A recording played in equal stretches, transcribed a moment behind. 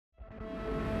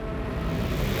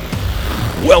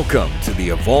Welcome to the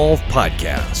Evolve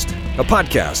Podcast, a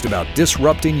podcast about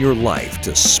disrupting your life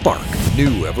to spark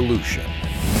new evolution.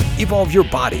 Evolve your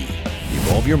body,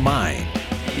 evolve your mind,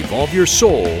 evolve your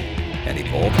soul, and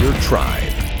evolve your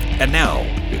tribe. And now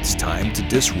it's time to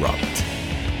disrupt.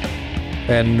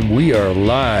 And we are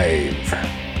live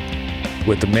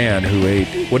with the man who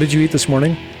ate, what did you eat this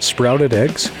morning? Sprouted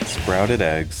eggs? Sprouted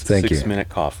eggs. Thank you. 6-minute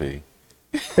coffee.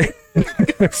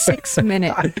 6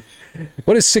 minute.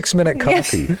 What is 6-minute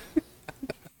coffee?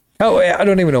 Oh, I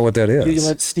don't even know what that is. You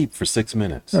let it steep for 6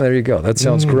 minutes. Oh, there you go. That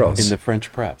sounds gross. In the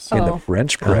French press. In the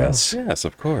French press. Yes,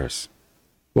 of course.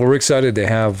 Well, we're excited to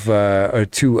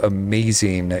have two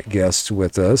amazing guests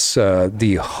with us,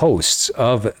 the hosts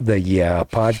of the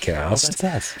podcast. That's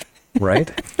us.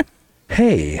 Right?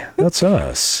 Hey, that's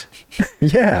us.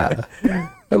 Yeah.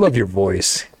 I love your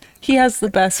voice. He has the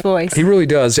best voice. He really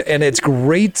does. And it's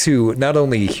great to not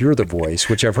only hear the voice,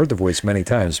 which I've heard the voice many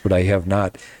times, but I have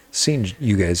not seen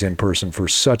you guys in person for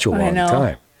such a long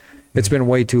time. It's been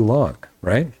way too long,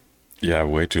 right? Yeah,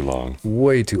 way too long.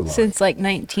 Way too long. Since like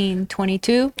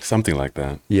 1922. Something like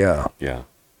that. Yeah. Yeah.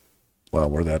 Well,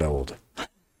 we're that old.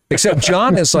 Except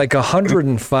John is like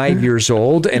 105 years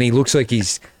old, and he looks like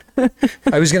he's,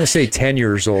 I was going to say 10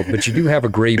 years old, but you do have a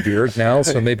gray beard now,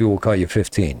 so maybe we'll call you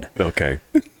 15. Okay.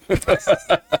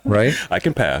 Right? I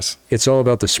can pass. It's all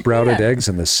about the sprouted eggs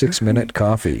and the 6-minute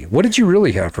coffee. What did you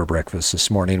really have for breakfast this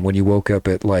morning when you woke up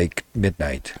at like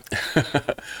midnight?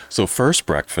 So first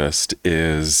breakfast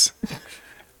is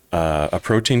a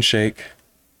protein shake.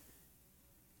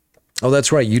 Oh,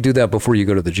 that's right. You do that before you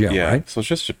go to the gym, right? So it's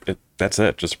just that's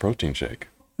it. Just a protein shake.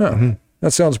 Oh,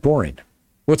 that sounds boring.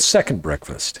 What's second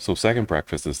breakfast? So second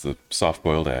breakfast is the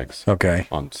soft-boiled eggs. Okay.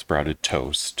 On sprouted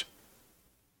toast.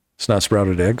 It's not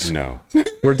sprouted eggs? No.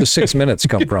 Where'd the 6 minutes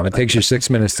come from? It takes you 6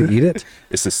 minutes to eat it?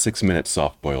 It's a 6-minute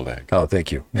soft-boiled egg. Oh,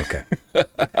 thank you. Okay.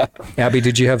 Abby,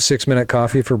 did you have 6-minute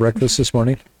coffee for breakfast this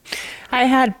morning? I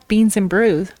had beans and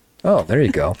brews. Oh, there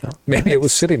you go. Maybe it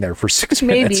was sitting there for 6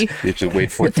 minutes. Maybe. You should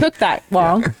wait for It took that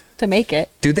long to make it.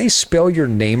 Do they spell your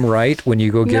name right when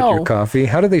you go get your No. coffee?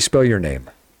 How do they spell your name?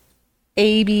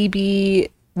 ABBY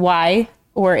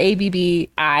or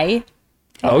ABBI.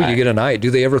 Oh, you get an I. Do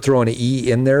they ever throw an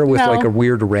E in there with No. like a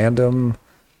weird random?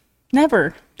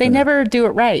 Never. They never do it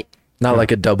right. Not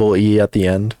like a double E at the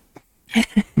end.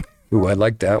 Ooh, I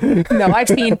like that one. No, I've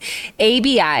seen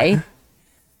ABI,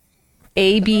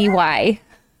 ABY.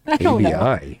 I don't know.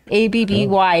 ABI.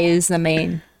 ABBY is the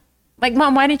main. Like,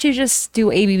 Mom, why didn't you just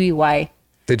do ABBY?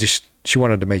 She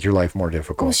wanted to make your life more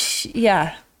difficult.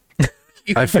 Yeah.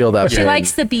 I feel that She pain.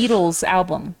 likes the Beatles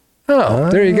album. Oh,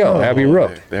 there you go. Abby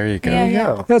wrote. There you go.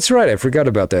 Yeah. That's right. I forgot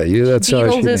about that. That's how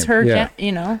Beatles she is her,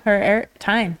 named- her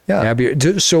time. Yeah. Abby,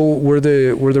 so were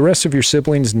the rest of your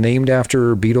siblings named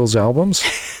after Beatles albums?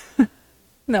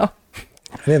 No,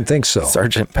 I didn't think so.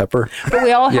 Sergeant Pepper. but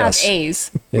we all have Yes.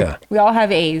 A's. Yeah. We all have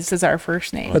A's as our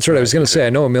first name. That's right. I was going to say, I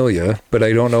know Amelia, but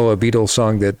I don't know a Beatles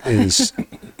song that is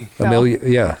Amelia.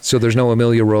 Yeah. So there's no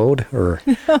Amelia Road or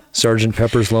Sergeant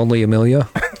Pepper's Lonely Amelia.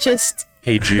 Just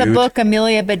Hey, the Jude. book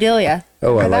Amelia Bedelia.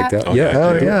 Oh, I Remember like that. Okay. Yeah.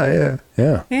 Oh, yeah.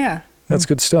 Yeah. Yeah. That's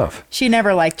good stuff. She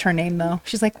never liked her name though.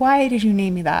 She's like, why did you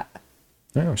name me that?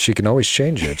 Oh, she can always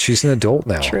change it. She's an adult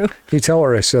now. True. You tell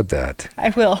her I said that. I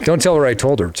will. Don't tell her I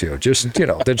told her to. Just,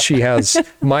 that she has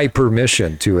my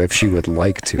permission to if she would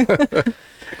like to.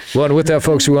 Well, and with that,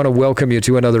 folks, we want to welcome you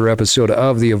to another episode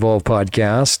of the Evolve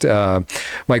Podcast.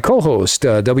 My co-host,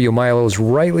 W. Milos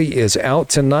Riley, is out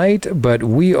tonight, but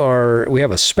we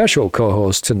have a special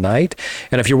co-host tonight.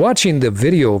 And if you're watching the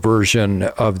video version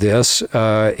of this,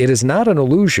 it is not an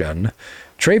illusion.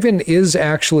 Traven is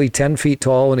actually 10 feet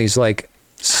tall, and he's like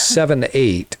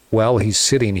 7'8" while he's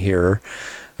sitting here.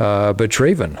 But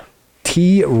Traven,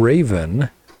 T. Raven,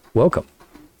 welcome.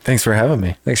 Thanks for having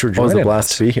me. Thanks for It was joining a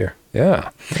blast us. to be here. Yeah.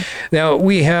 Now,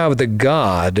 we have the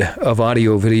god of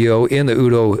audio video in the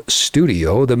Udo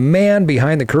studio, the man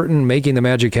behind the curtain making the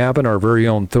magic happen, our very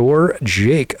own Thor,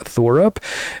 Jake Thorup.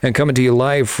 And coming to you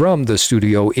live from the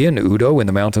studio in Udo in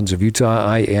the mountains of Utah,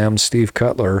 I am Steve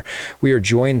Cutler. We are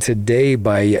joined today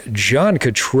by John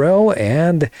Cottrell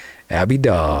and Abbey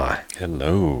Daw.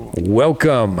 Hello.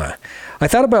 Welcome. I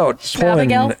thought about pulling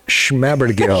Schmabergel?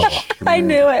 Schmabergel. I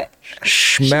knew it.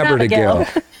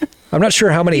 Schmabergel. I'm not sure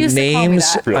how many You used to call me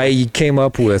names that. I came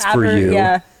up with for you.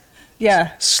 Yeah.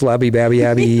 Yeah. Slabby Babby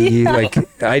Abby. Like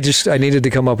I needed to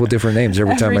come up with different names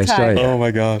every time I saw time. you. Oh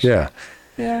my gosh. Yeah.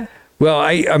 Yeah. Well,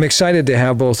 I'm excited to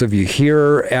have both of you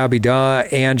here. Abbey Daw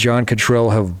and John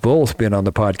Cottrell have both been on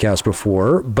the podcast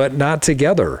before, but not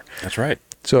together. That's right.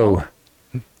 So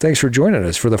Thanks for joining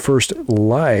us for the first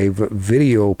live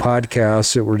video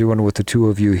podcast that we're doing with the two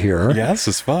of you here. Yeah, this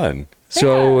is fun.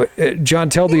 So, John,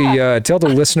 tell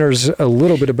the listeners a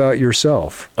little bit about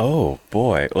yourself. Oh,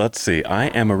 boy. Let's see. I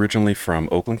am originally from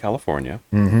Oakland, California.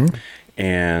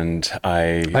 And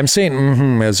I'm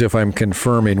saying as if I'm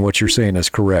confirming what you're saying is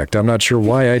correct. I'm not sure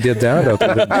why I did that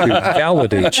other than to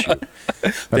validate you.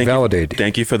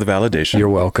 Thank you for the validation. You're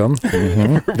welcome.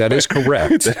 That is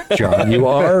correct, John. You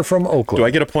are from Oakland. Do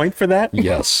I get a point for that?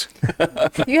 Yes.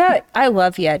 Yeah, I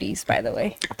love Yetis, by the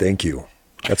way. Thank you.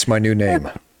 That's my new name.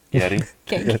 Yeti.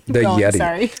 Okay, keep The going, Yeti.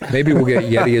 Sorry. Maybe we'll get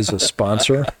Yeti as a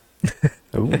sponsor.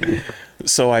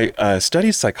 So I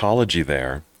studied psychology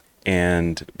there,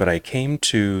 but I came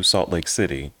to Salt Lake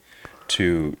City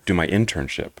to do my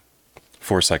internship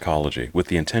for psychology with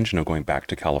the intention of going back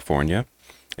to California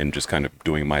and just kind of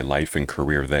doing my life and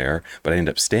career there. But I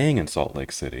ended up staying in Salt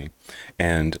Lake City,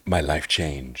 and my life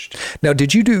changed. Now,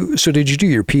 did you do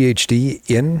your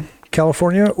PhD in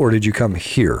California, or did you come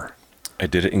here? I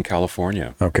did it in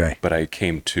California. Okay. But I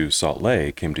came to Salt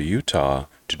Lake, came to Utah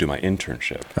to do my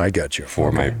internship. I got you.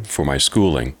 For my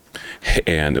schooling.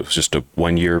 And it was just a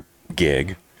 1-year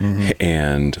gig.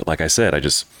 And like I said,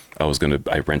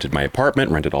 I rented my apartment,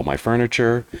 rented all my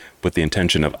furniture with the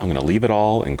intention of I'm going to leave it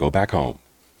all and go back home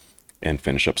and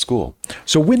finish up school.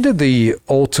 So when did the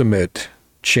ultimate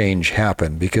change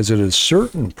happen? Because at a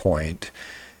certain point,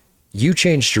 you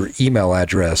changed your email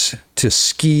address to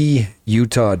Ski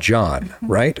Utah John,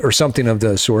 right? Or something of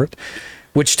the sort,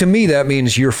 which to me, that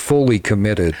means you're fully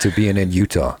committed to being in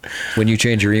Utah when you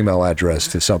change your email address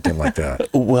to something like that.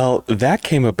 Well, that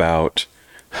came about.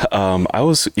 Do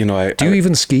you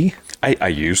even ski? I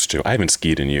used to. I haven't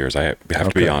skied in years. I have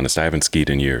to be honest. I haven't skied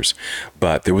in years.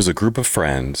 But there was a group of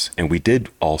friends, and we did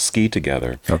all ski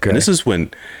together. Okay. And this is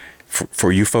when,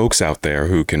 for you folks out there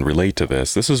who can relate to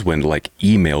this is when like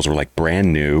emails were like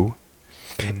brand new,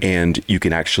 and you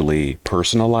can actually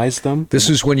personalize them. This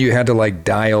is when you had to like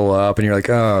dial up, and you're like,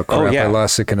 oh crap, I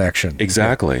lost the connection.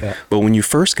 Exactly. Yeah. But when you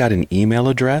first got an email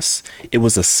address, it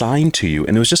was assigned to you,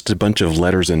 and it was just a bunch of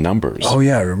letters and numbers. Oh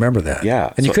yeah, I remember that.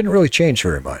 Yeah. And you couldn't really change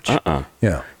very much.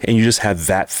 Yeah. And you just had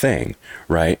that thing,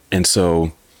 right? And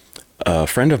so a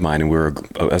friend of mine, and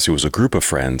it was a group of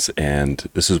friends, and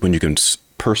this is when you can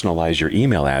personalize your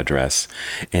email address,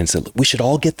 and said we should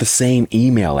all get the same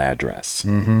email address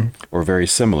or very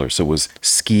similar. So it was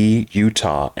Ski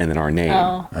Utah and then our name.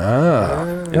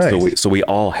 And Nice. so we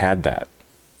all had that.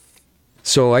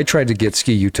 So I tried to get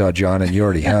Ski Utah John, and you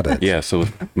already had it. Yeah. So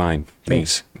mine.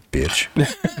 Thanks, bitch.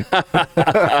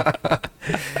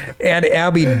 And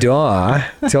Abbey Daw,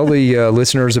 tell the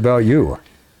listeners about you.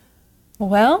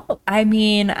 Well, I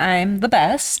mean, I'm the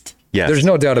best. Yes. There's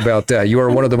no doubt about that. You are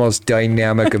one of the most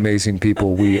dynamic, amazing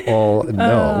people we all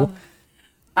know.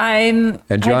 And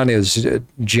John is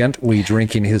gently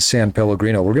drinking his San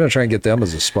Pellegrino. We're going to try and get them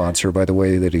as a sponsor by the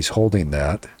way that he's holding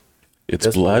that. It's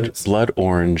blood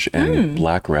orange and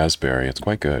black raspberry. It's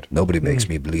quite good. Nobody makes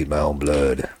me bleed my own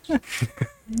blood.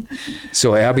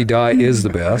 So Abbey Daw is the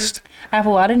best. I have a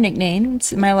lot of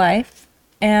nicknames in my life,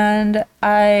 and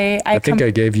I think I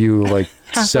gave you like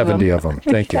half of 70 them. of them.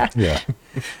 Thank you. Yeah.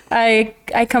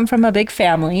 I come from a big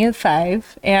family of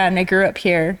 5, and I grew up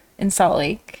here in Salt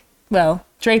Lake. Well,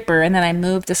 Draper, and then I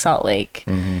moved to Salt Lake.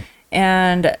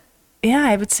 And yeah,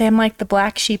 I would say I'm like the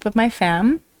black sheep of my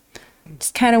fam.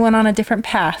 Just kind of went on a different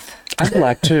path. I'm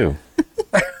black too.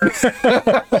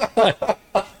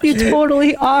 You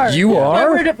totally are. You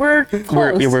are? We're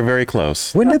close. We're very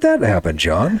close. When did that happen,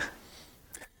 John?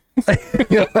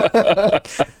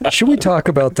 Should we talk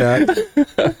about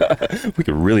that? We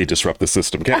could really disrupt the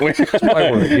system, can't we? That's why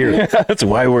we're here. That's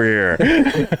why we're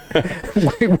here.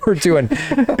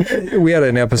 We had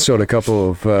an episode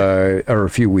a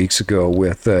few weeks ago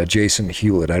with Jason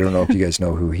Hewlett. I don't know if you guys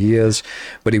know who he is,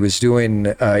 but he was doing,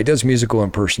 he does musical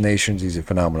impersonations. He's a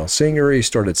phenomenal singer. He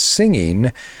started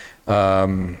singing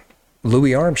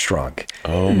Louis Armstrong.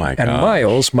 Oh my God. And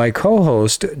Miles, my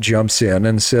co-host, jumps in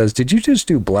and says, "Did you just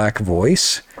do black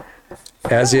voice?"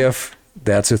 As if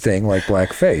that's a thing like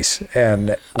blackface.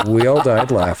 And we all died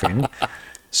laughing.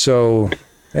 So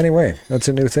anyway, that's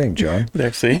a new thing, John.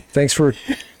 There, see? Thanks for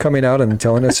coming out and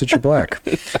telling us that you're black.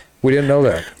 We didn't know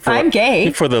that. I'm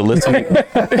gay. For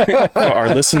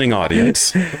our listening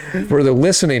audience. For the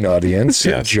listening audience,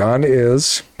 Yes. John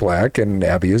is black and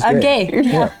Abbey is gay. I'm gay.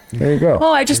 Yeah, there you go.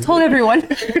 Oh, I just told everyone.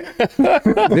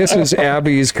 This is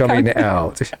Abbey's coming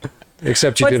out.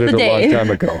 Except you What's did it the a day? long time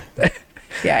ago.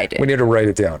 Yeah, I did. We need to write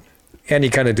it down. And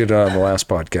you kind of did it on the last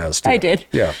podcast. Too. I did.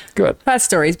 Yeah, good. That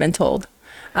story's been told.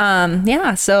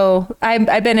 Yeah, so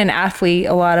I've been an athlete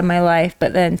a lot of my life,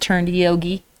 but then turned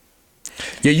yogi.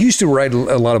 Yeah, you used to ride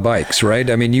a lot of bikes, right?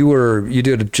 I mean, you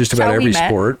did just about How we every met.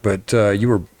 sport, but you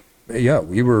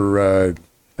were.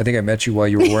 I think I met you while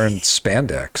you were wearing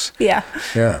spandex. Yeah.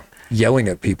 Yeah, yelling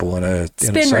at people in a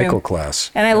Spin cycle room. class.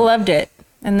 And I loved it.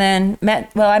 And then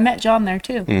I met John there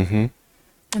too. Mm-hmm.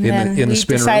 And then in the we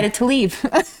spin room? decided to leave.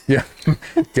 Yeah,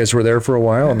 you guys were there for a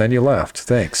while, and then you left.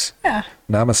 Thanks. Yeah.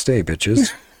 Namaste,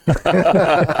 bitches.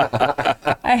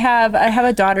 I have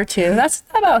a daughter too. That's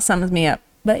about sums me up.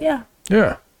 But yeah.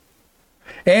 Yeah.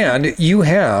 And you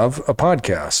have a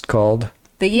podcast called.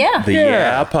 The Yeah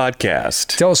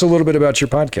podcast. Tell us a little bit about your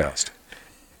podcast.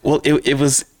 Well, it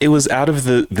was out of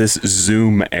this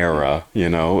Zoom era,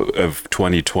 of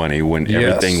 2020 when Yes.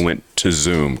 everything went to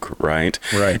Zoom, right?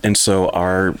 Right. And so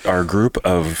our group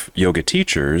of yoga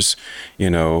teachers,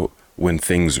 when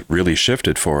things really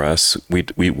shifted for us,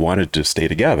 we wanted to stay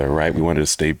together, right? We wanted to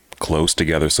stay close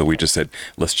together, so we just said,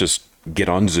 let's just get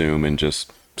on Zoom and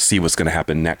just see what's going to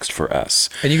happen next for us.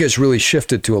 And you guys really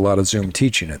shifted to a lot of Zoom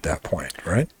teaching at that point,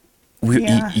 right? We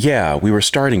were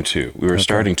starting to.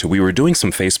 We were doing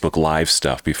some Facebook Live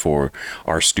stuff before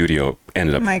our studio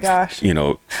ended up, Oh my gosh.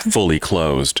 fully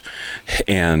closed.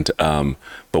 And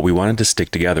but we wanted to stick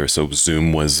together, so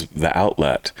Zoom was the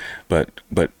outlet. But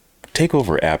take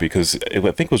over, Abbey, because I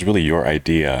think it was really your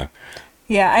idea.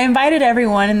 Yeah, I invited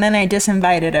everyone and then I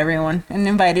disinvited everyone and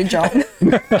invited John.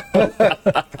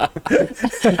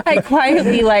 I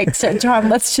quietly said, John,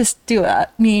 let's just do it,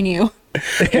 me and you.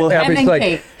 Well, And Abby's then like,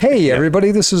 Kate. hey,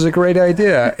 everybody, this is a great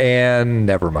idea. And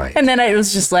never mind. And then it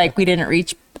was just we didn't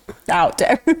reach out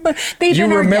to everyone. They've You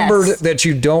been our remembered guests. that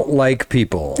you don't like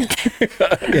people in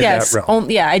Yes. that realm.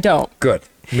 Yeah, I don't. Good.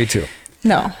 Me too.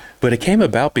 No. But it came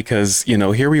about because,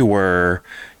 here we were,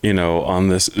 on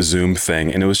this Zoom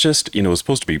thing, and it was just, it was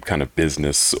supposed to be kind of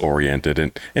business oriented,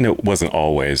 and it wasn't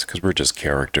always, because we're just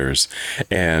characters.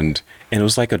 And it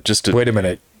was just a. Wait a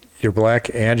minute. You're black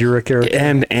and you're a character?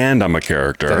 And I'm a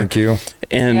character. Thank you.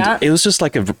 And Yeah. it was just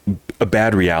like a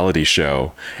bad reality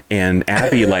show. And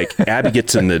Abby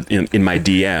gets in my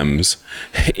DMs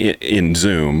in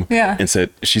Zoom. Yeah. And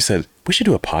she said, we should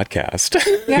do a podcast.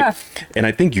 Yeah. And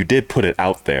I think you did put it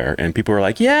out there, and people were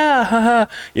like, yeah, haha,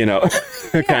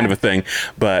 kind of a thing.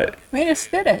 But We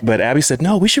just did it. Abby said,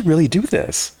 no, we should really do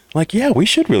this. Like, yeah, we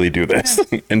should really do this.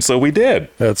 And so we did.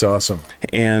 That's awesome.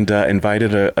 And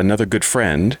invited another good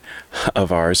friend of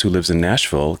ours who lives in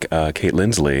Nashville, Kate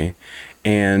Lindsley.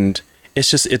 And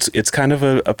it's kind of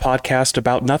a podcast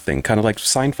about nothing, kind of like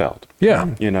Seinfeld.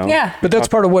 Yeah. Yeah. But that's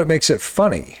part of what makes it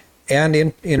funny and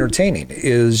entertaining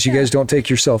is you guys don't take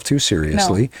yourself too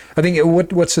seriously. No. I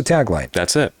think, what's the tagline?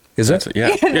 That's it. Is That's it?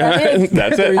 Yeah. That is.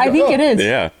 That's it. I think it is.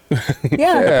 Yeah.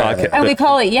 Yeah. Podcast. And we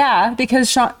call it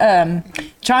because John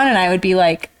and I would be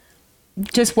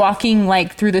just walking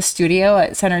through the studio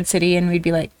at Centered City, and we'd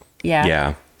be like,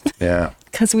 Yeah. Yeah.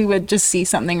 because we would just see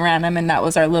something random, and that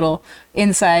was our little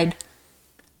inside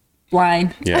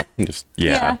line. Yeah.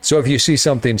 Yeah. So if you see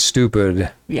something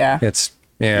stupid, Yeah. it's,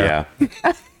 yeah.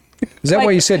 Yeah. Is that why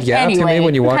you said yeah to me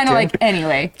when you walked in? Kind of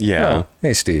anyway. Yeah. Oh,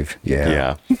 hey, Steve.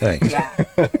 Yeah. Yeah. Thanks.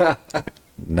 Yeah.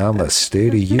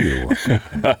 Namaste to you.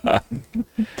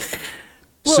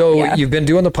 So yeah. you've been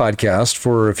doing the podcast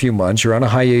for a few months. You're on a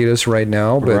hiatus right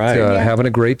now, but Right. having a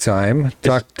great time.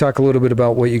 Talk a little bit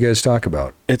about what you guys talk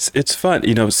about. It's fun.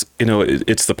 It's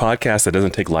the podcast that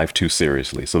doesn't take life too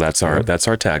seriously. So that's our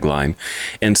tagline.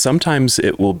 And sometimes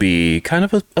it will be kind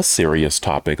of a serious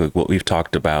topic, like what we've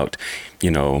talked about,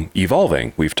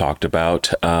 evolving. We've talked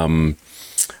about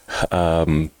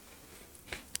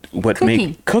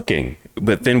cooking.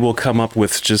 But then we'll come up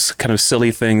with just kind of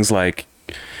silly things like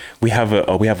we have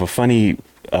a funny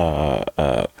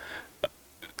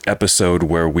episode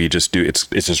where we just do it's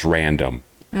just random.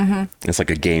 Mm-hmm. It's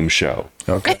like a game show.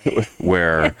 Okay.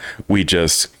 Where we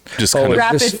just kind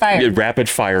of rapid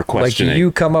fire questioning. Like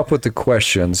you come up with the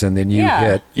questions and then you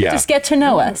hit. Yeah. Just get to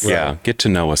know us. Yeah, get to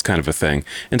know us kind of a thing.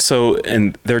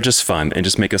 And they're just fun and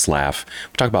just make us laugh.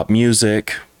 We talk about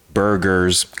music,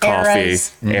 burgers, coffee,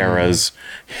 eras,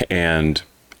 and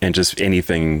just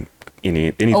anything on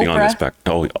the spec.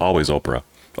 Oh, always Oprah.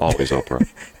 Always Oprah.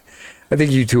 I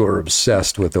think you two are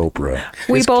obsessed with Oprah.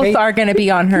 We both Kate, are going to be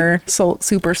on her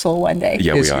Super Soul one day.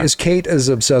 Yeah, we are. Is Kate as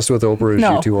obsessed with Oprah as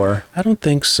No. you two are? I don't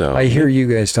think so. I hear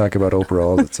you guys talk about Oprah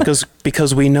all the time.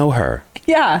 because we know her.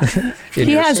 Yeah.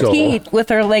 He your has soul. Pete with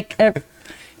her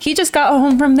he just got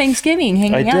home from Thanksgiving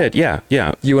hanging out. I did. Yeah.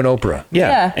 You and Oprah. Yeah.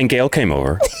 Yeah. And Gail came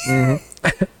over.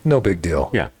 No big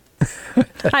deal. Yeah.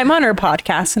 I'm on her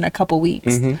podcast in a couple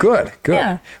weeks. Good.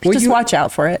 Yeah, Well, just watch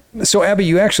out for it. So, Abby,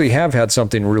 you actually have had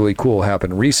something really cool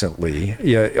happen recently.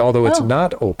 Yeah, although it's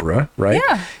not Oprah, right?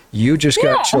 Yeah. You just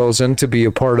got chosen to be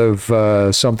a part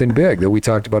of something big that we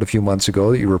talked about a few months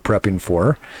ago that you were prepping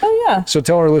for. Oh yeah. So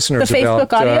tell our listeners The Facebook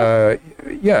about audio?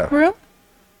 Yeah. Room?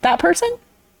 That person?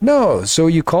 No. So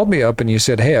you called me up and you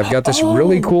said, "Hey, I've got this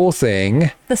really cool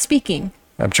thing. The speaking.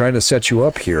 I'm trying to set you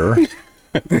up here."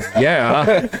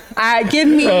 Yeah. Give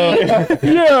me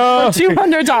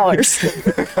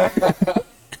 $200.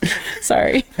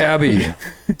 Sorry. Abby.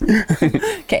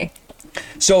 Okay.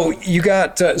 So you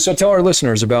got so tell our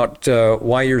listeners about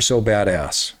why you're so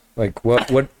badass. Like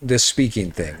what this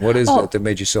speaking thing. What is it that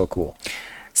made you so cool?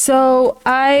 So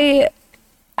I'm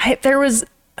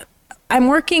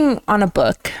working on a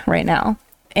book right now,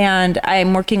 and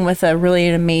I'm working with a really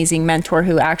amazing mentor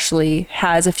who actually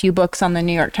has a few books on the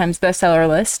New York Times bestseller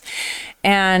list,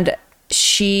 and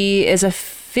she is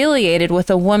affiliated with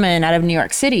a woman out of New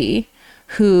York City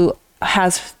who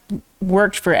has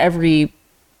worked for every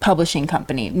publishing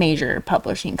company, major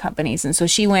publishing companies. And so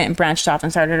she went and branched off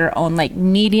and started her own like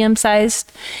medium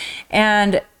sized,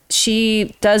 and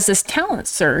she does this talent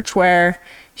search where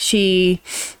she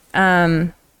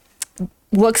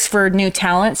looks for new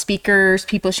talent, speakers,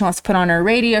 people she wants to put on her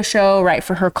radio show, write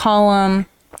for her column,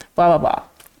 blah, blah, blah,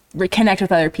 reconnect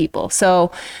with other people.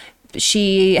 So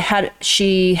she had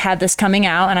this coming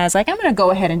out, and I was like, I'm going to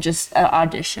go ahead and just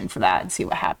audition for that and see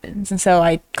what happens. And so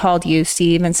I called you,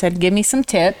 Steve, and said, give me some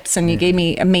tips. And you gave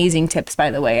me amazing tips,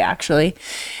 by the way, actually,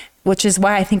 which is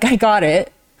why I think I got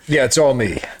it. Yeah, it's all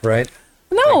me, right?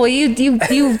 No, you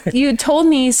told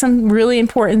me some really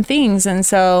important things. And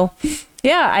so,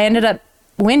 yeah, I ended up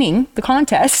winning the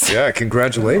contest. Yeah,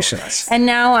 congratulations. And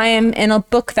now I am in a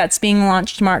book that's being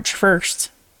launched March 1st.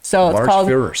 So it's called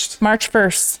March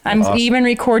 1st. I'm even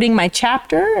recording my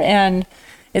chapter, and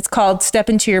it's called Step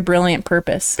Into Your Brilliant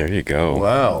Purpose. There you go.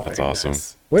 Wow. That's awesome.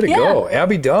 Way to go.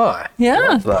 Abby Daw.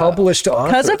 Yeah. Published author.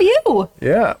 Because of you.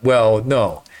 Yeah. Well,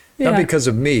 no. Not Yeah. because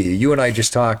of me. You and I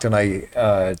just talked, and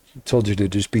I told you to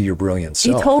just be your brilliant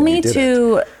self. You told and me you did it.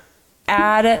 to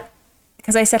add,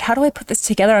 because I said, how do I put this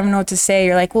together? I don't know what to say.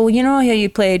 You're like, well, you know how you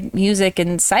played music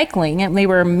and cycling, and they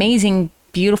were amazing,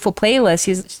 beautiful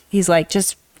playlists. He's like,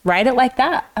 just write it like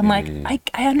that. I'm like,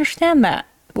 I understand that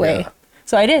way. Yeah.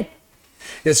 So I did.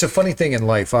 It's a funny thing in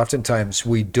life. Oftentimes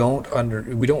we don't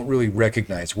really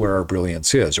recognize where our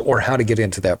brilliance is or how to get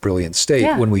into that brilliant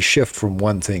state when we shift from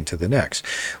one thing to the next.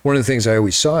 One of the things I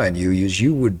always saw in you is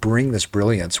you would bring this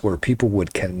brilliance where people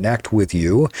would connect with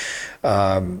you,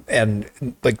 and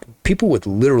like people would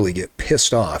literally get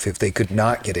pissed off if they could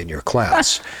not get in your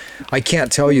class. I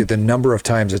can't tell you the number of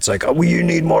times it's like, oh, well, you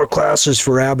need more classes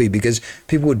for Abbey, because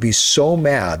people would be so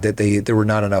mad that there were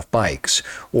not enough bikes,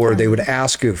 or they would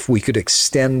ask if we could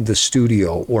extend the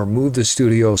studio or move the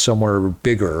studio somewhere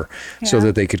bigger so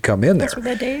that they could come in there. Those were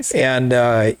the days. And,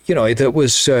 it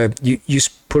was, you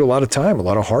put a lot of time, a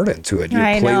lot of heart into it. Your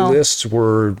I know. playlists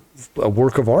were a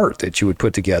work of art that you would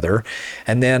put together.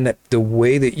 And then the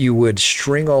way that you would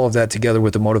string all of that together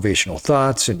with the motivational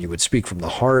thoughts, and you would speak from the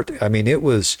heart. I mean, it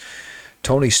was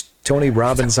Tony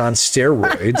Robbins on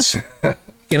steroids.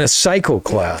 In a cycle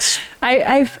class.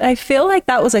 I feel like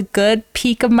that was a good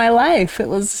peak of my life.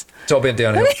 It's all been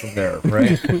downhill from there,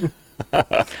 right?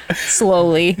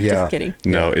 slowly. Yeah. Just kidding.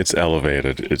 No, it's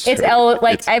elevated.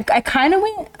 I kind of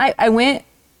went. I went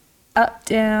up,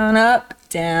 down.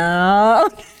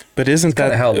 But isn't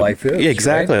that how life is, Yeah,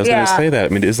 exactly. right? I was going to Yeah. say that. I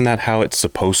mean, isn't that how it's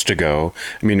supposed to go?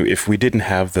 I mean, if we didn't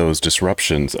have those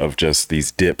disruptions of just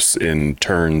these dips in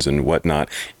turns and whatnot,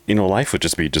 life would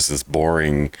just be just this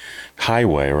boring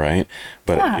highway, right?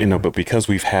 But but because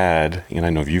we've had, I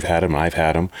know you've had them, I've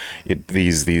had them.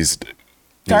 These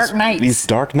Dark nights. These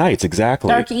dark nights, exactly.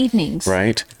 Dark evenings.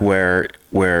 Right? Where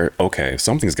okay,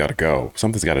 something's got to go.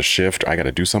 Something's got to shift. I got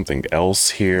to do something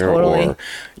else here, Totally.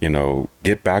 or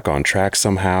get back on track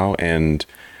somehow. And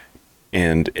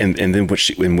then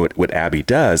what Abbey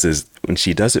does is, when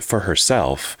she does it for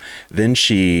herself, then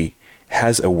she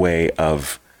has a way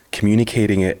of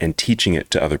communicating it and teaching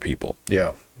it to other people.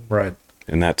 Yeah, right.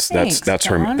 And that's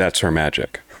John. her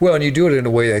magic. Well, and you do it in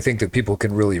a way I think that people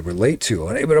can really relate to.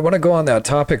 But I want to go on that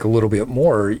topic a little bit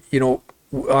more.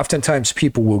 Oftentimes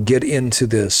people will get into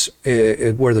this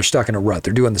where they're stuck in a rut.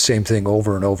 They're doing the same thing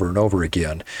over and over and over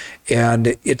again.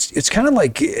 And it's kind of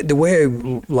like, the way I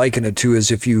liken it to is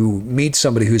if you meet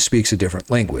somebody who speaks a different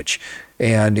language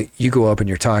and you go up and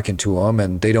you're talking to them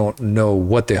and they don't know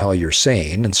what the hell you're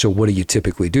saying. And so what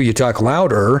do? You talk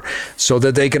louder so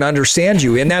that they can understand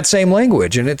you in that same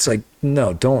language. And it's like,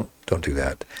 no, don't do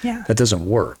that. Yeah. That doesn't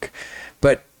work.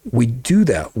 But we do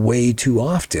that way too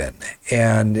often,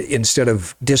 and instead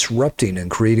of disrupting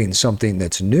and creating something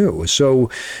that's new.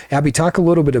 So, Abbey, talk a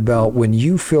little bit about when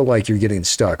you feel like you're getting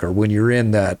stuck or when you're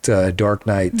in that dark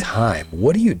night time.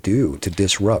 What do you do to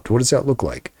disrupt? What does that look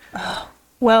like?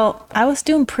 Well, I was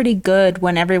doing pretty good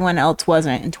when everyone else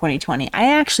wasn't in 2020. I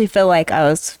actually feel like I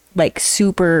was like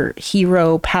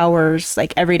superhero powers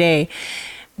like every day.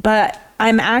 But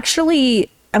I'm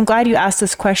glad you asked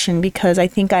this question, because I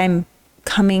think I'm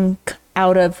coming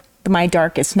out of my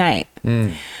darkest night.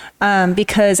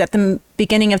 Because at the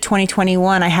beginning of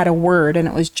 2021, I had a word, and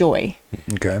it was joy.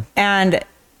 Okay. And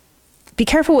be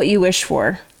careful what you wish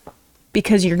for,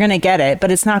 because you're going to get it,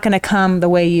 but it's not going to come the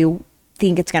way you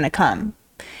think it's going to come.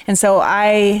 And so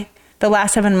the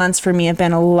last 7 months for me have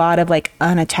been a lot of like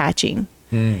unattaching.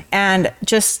 And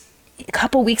just a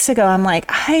couple weeks ago, I'm like,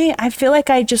 I feel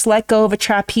like I just let go of a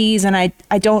trapeze, and I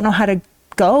don't know how to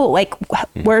go. Like,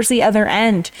 where's the other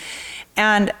end?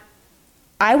 And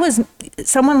I was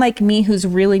someone like me who's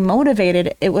really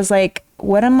motivated. It was like,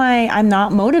 I'm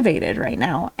not motivated right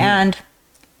now. And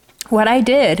what I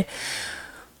did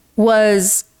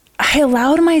was I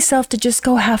allowed myself to just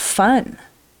go have fun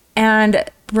and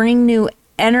bring new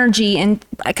energy. And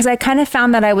because I kind of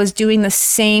found that I was doing the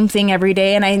same thing every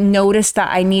day, and I noticed that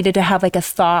I needed to have like a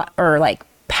thought or like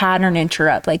pattern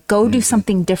interrupt, like go do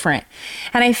something different.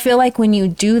 And I feel like when you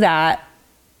do that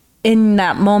in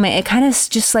that moment, it kind of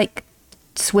just like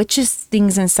switches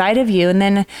things inside of you. And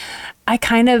then I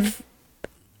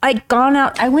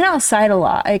went outside a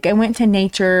lot. Like I went to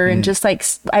nature and just like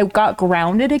I got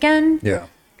grounded again. Yeah.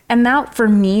 And that for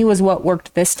me was what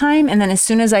worked this time. And then as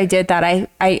soon as I did that,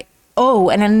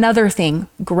 and another thing,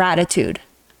 gratitude.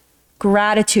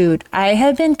 I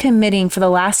have been committing for the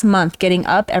last month, getting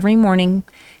up every morning,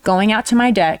 going out to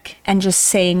my deck and just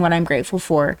saying what I'm grateful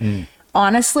for.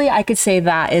 Honestly, I could say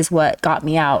that is what got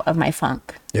me out of my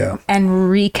funk. Yeah. And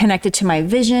reconnected to my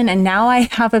vision. And now I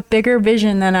have a bigger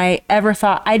vision than I ever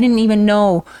thought. I didn't even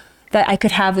know that I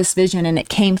could have this vision, and it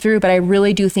came through, but I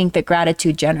really do think that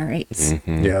gratitude generates.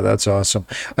 Yeah, that's awesome.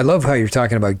 I love how you're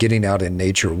talking about getting out in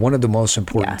nature. One of the most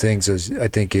important things is, I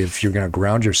think, if you're going to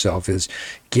ground yourself, is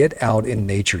get out in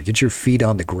nature, get your feet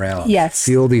on the ground. Yes.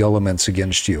 Feel the elements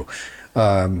against you.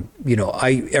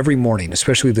 Every morning,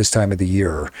 especially this time of the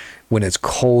year, when it's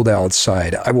cold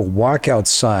outside, I will walk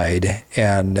outside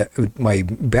and my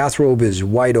bathrobe is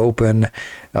wide open.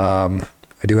 I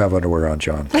do have underwear on,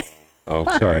 John. Oh,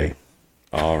 Sorry.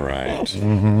 All right.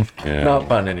 Yeah. Not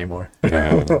fun anymore.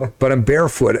 But I'm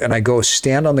barefoot and I go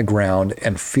stand on the ground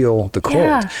and feel the cold.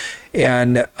 Yeah.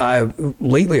 And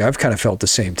lately I've kind of felt the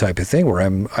same type of thing where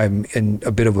I'm in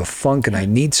a bit of a funk and I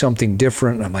need something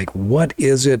different. And I'm like, what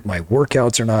is it? My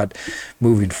workouts are not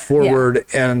moving forward.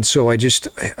 Yeah. And so I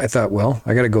thought, well,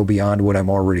 I got to go beyond what I'm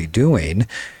already doing.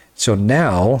 So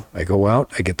now I go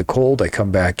out, I get the cold, I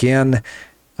come back in,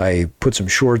 I put some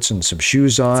shorts and some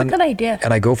shoes on. That's a good idea.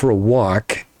 And I go for a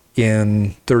walk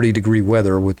in 30-degree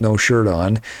weather with no shirt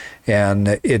on,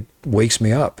 and it wakes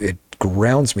me up. It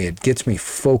grounds me. It gets me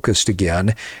focused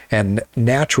again. And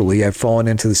naturally, I've fallen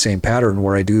into the same pattern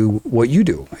where I do what you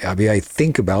do, Abbey. I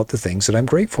think about the things that I'm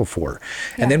grateful for.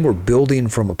 Yeah. And then we're building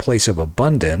from a place of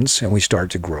abundance, and we start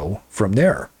to grow from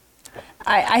there.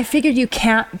 I figured you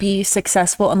can't be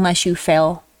successful unless you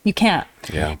fail. You can't.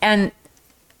 Yeah. And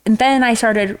then I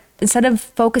started, instead of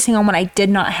focusing on what I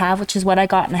did not have, which is what I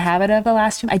got in the habit of the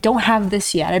last time, I don't have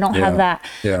this yet. I don't have that.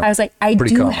 Yeah. I was like, I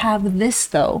do have this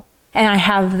though. And I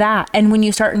have that. And when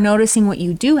you start noticing what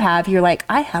you do have, you're like,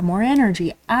 I have more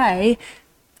energy. I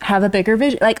have a bigger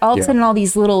vision. Like all of a sudden, all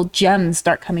these little gems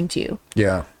start coming to you.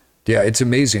 Yeah. Yeah. It's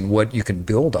amazing what you can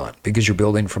build on because you're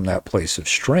building from that place of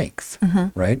strength,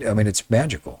 right? I mean, it's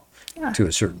magical. To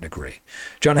a certain degree.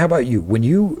 John, how about you? When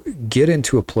you get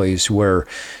into a place where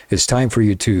it's time for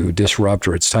you to disrupt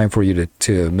or it's time for you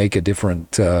to make a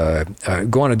different,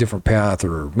 go on a different path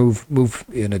or move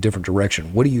in a different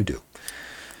direction, what do you do?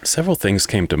 Several things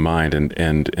came to mind,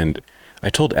 and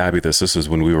I told Abbey this. This is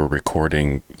when we were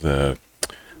recording our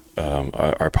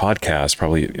podcast,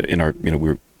 probably in our,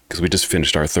 because we just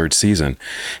finished our third season,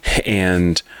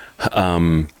 and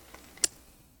I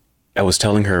was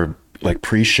telling her, like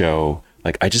pre-show,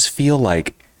 like I just feel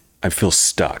like I feel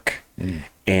stuck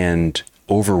and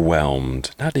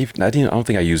overwhelmed. Not even, I don't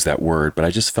think I used that word, but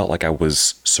I just felt like I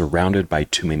was surrounded by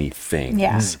too many things.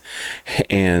 Yeah.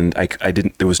 And I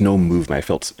didn't, there was no movement. I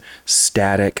felt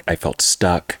static. I felt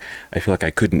stuck. I feel like I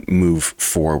couldn't move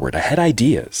forward. I had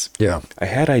ideas. Yeah. I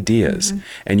had ideas.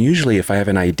 And usually if I have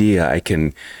an idea, I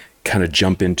can kind of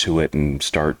jump into it and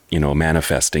start,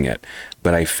 manifesting it.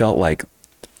 But I felt like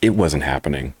it wasn't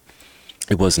happening.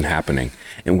 It wasn't happening.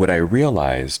 And what I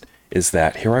realized is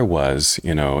that here I was,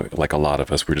 like a lot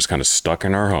of us, we're just kind of stuck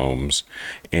in our homes.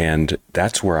 And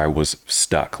that's where I was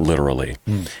stuck, literally.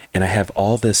 And I have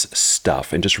all this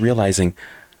stuff, and just realizing,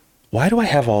 why do I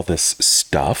have all this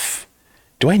stuff?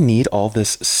 Do I need all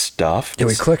this stuff? Yeah,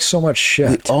 we collect so much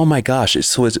shit. Oh my gosh.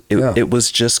 It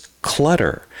was just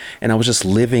clutter. And I was just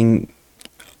living,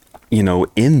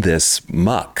 in this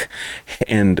muck.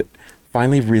 And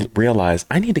finally realized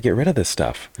I need to get rid of this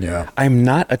stuff. Yeah. I'm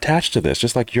not attached to this,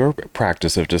 just like your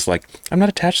practice of just like, I'm not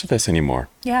attached to this anymore.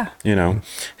 Yeah.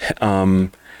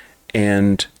 And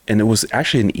it was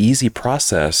actually an easy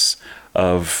process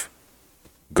of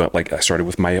I started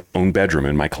with my own bedroom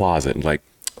and my closet, and like,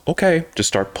 okay, just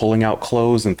start pulling out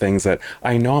clothes and things that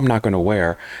I know I'm not going to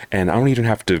wear, and I don't even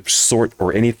have to sort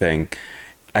or anything.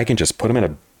 I can just put them in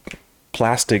a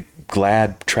plastic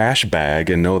Glad trash bag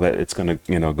and know that it's going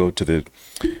to, go to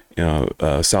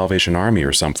the, Salvation Army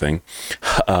or something.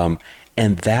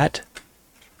 And that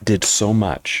did so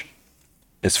much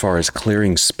as far as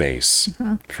clearing space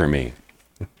for me,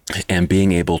 and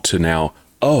being able to now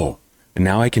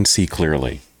I can see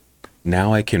clearly.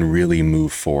 Now I can really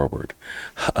move forward.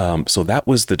 So that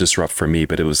was the disrupt for me,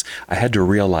 but I had to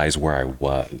realize where I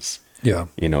was. Yeah.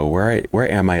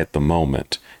 Where am I at the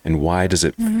moment, and why does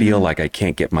it feel like I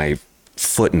can't get my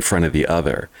foot in front of the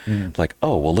other? Like,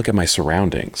 oh, well, look at my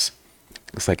surroundings.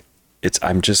 It's like,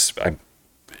 I'm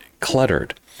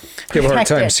cluttered. You have a hard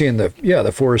time Protected. seeing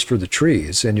the forest for the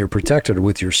trees, and you're protected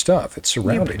with your stuff. It's You're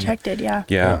surrounding you. protected, yeah.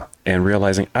 Yeah. And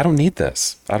realizing I don't need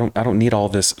this. I don't need all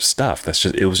this stuff.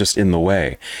 It was just in the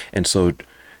way. And so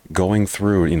going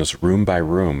through, room by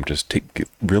room,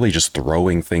 really just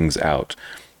throwing things out,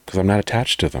 because I'm not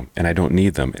attached to them and I don't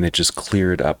need them. And it just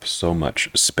cleared up so much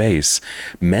space,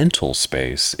 mental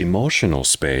space, emotional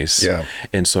space. Yeah.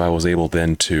 And so I was able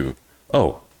then to,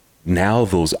 now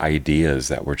those ideas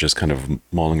that were just kind of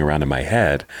mulling around in my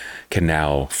head can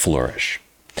now flourish.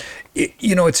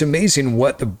 It's amazing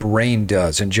what the brain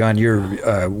does. And John,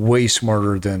 you're way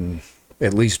smarter than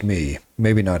at least me.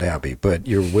 Maybe not Abbey, but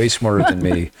you're way smarter than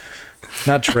me.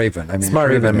 Not Traven. I mean,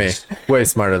 Smarter than Traven me. is- Way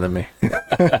smarter than me.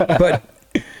 But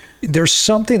there's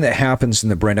something that happens in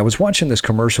the brain. I was watching this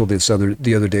commercial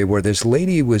the other day where this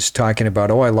lady was talking about,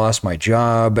 I lost my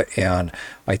job, and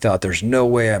I thought there's no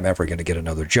way I'm ever going to get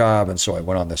another job. And so I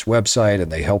went on this website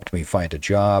and they helped me find a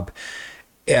job.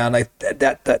 And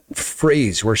that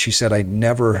phrase where she said, I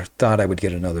never thought I would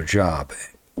get another job.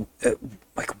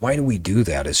 Like, why do we do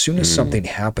that? As soon as something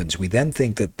happens, we then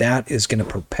think that is going to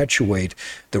perpetuate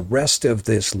the rest of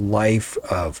this life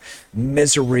of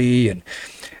misery.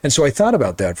 And so I thought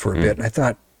about that for a bit, and I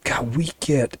thought, God, we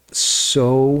get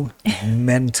so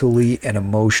mentally and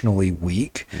emotionally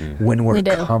weak when we're We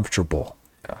do. comfortable.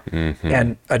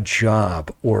 And a job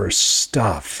or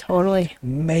stuff Totally.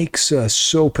 makes us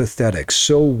so pathetic,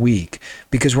 so weak,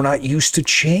 because we're not used to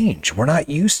change. We're not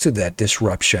used to that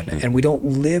disruption. And we don't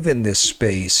live in this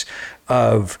space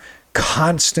of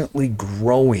constantly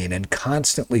growing and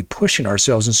constantly pushing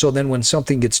ourselves. And so then when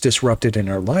something gets disrupted in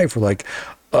our life, we're like,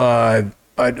 I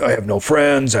have no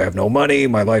friends, I have no money,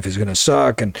 my life is going to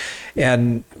suck.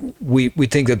 And we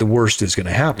think that the worst is going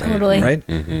to happen. Totally.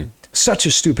 Right? Such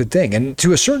a stupid thing. And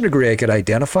to a certain degree, I could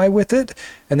identify with it.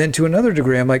 And then to another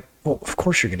degree, I'm like, well, of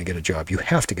course you're going to get a job. You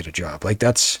have to get a job. Like,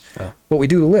 that's what we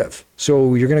do to live.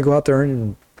 So you're going to go out there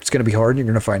and it's going to be hard and you're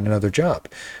going to find another job.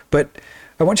 But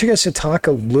I want you guys to talk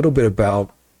a little bit about,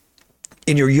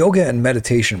 in your yoga and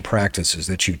meditation practices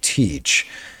that you teach,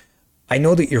 I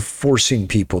know that you're forcing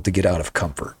people to get out of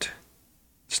comfort.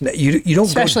 You don't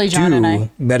Especially go John and do I.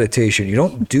 meditation. You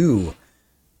don't do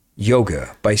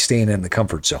yoga by staying in the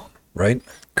comfort zone, right?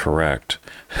 Correct.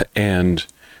 And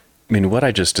I mean, what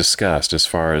I just discussed as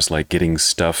far as like getting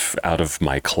stuff out of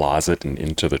my closet and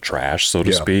into the trash, so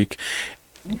to Yeah. speak,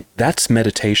 that's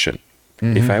meditation.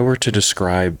 If I were to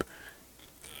describe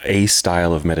a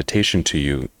style of meditation to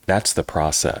you, that's the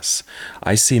process.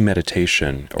 I see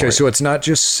meditation. Okay, so it's not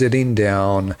just sitting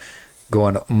down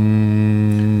going,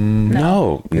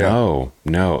 No.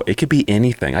 It could be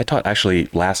anything.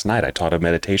 Last night I taught a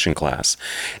meditation class,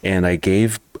 and I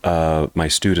gave my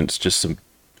students just a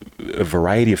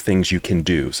variety of things you can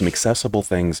do, some accessible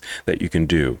things that you can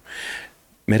do.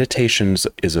 Meditations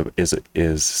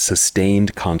is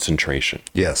sustained concentration.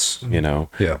 yes. Yeah.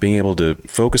 Being able to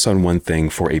focus on one thing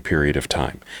for a period of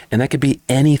time. And that could be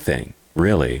anything,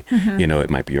 really. It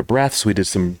might be your breaths. We did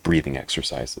some breathing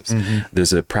exercises.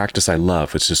 There's a practice I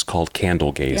love. It's just called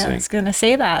candle Yeah, I gazing. was going to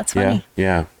say that. It's funny.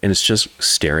 Yeah. And it's just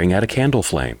staring at a candle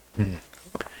flame. And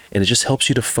it just helps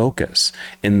you to focus.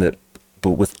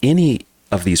 But with any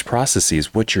of these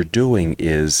processes, what you're doing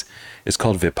is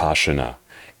called vipassana,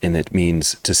 and it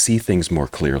means to see things more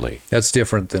clearly. That's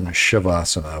different than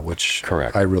shavasana, which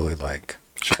Correct. I really like.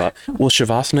 Well,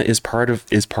 shavasana is part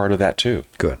of that too.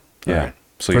 Good. Yeah. All right.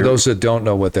 So For those that don't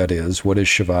know what that is, what is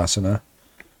shavasana?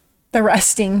 The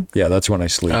resting. Yeah, that's when I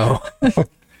sleep. Oh,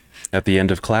 at the end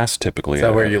of class, typically. is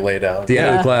that where you lay down? The end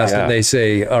of the class, Yeah. and they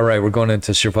say, "All right, we're going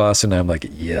into shavasana." I'm like,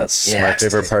 "Yes." My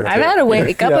favorite part. I've had to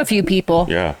wake up a few people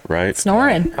Yeah, right.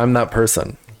 snoring. I'm that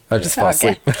person. I just fall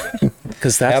Okay. asleep.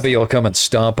 Because that's Abby will come and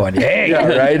stomp on you. Hey, Yeah,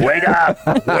 right. wake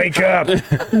up! Wake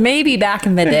up! Maybe back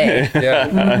in the day.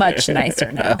 Yeah. Much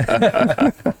nicer now.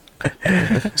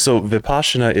 so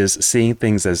vipassana is seeing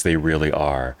things as they really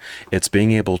are. It's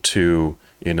being able to,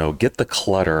 get the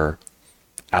clutter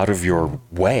out of your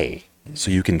way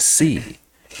so you can see,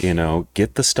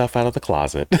 get the stuff out of the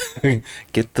closet,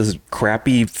 get the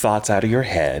crappy thoughts out of your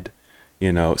head,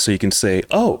 so you can say,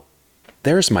 oh,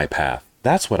 there's my path.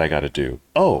 That's what I got to do.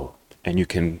 Oh, and you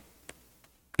can,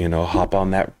 hop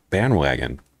on that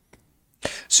bandwagon.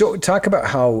 So talk about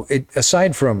how,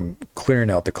 aside from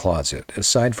clearing out the closet,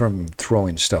 aside from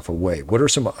throwing stuff away, what are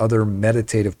some other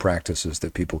meditative practices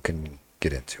that people can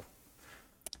get into?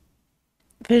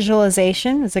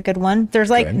 Visualization is a good one.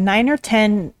 There's like Okay. 9 or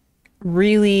 10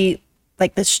 really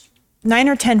like this 9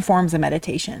 or 10 forms of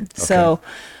meditation. So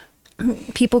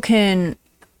people can,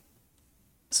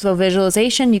 so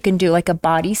visualization, you can do like a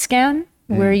body scan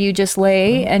where you just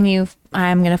lay and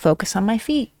I'm going to focus on my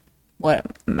feet.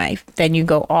 Then you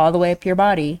go all the way up your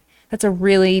body. That's a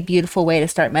really beautiful way to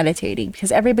start meditating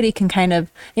because everybody can kind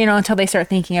of, until they start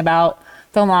thinking about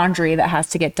the laundry that has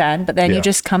to get done, but then Yeah. you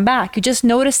just come back. You just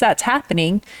notice that's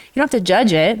happening. You don't have to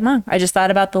judge it. I just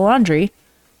thought about the laundry.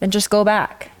 Then just go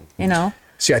back,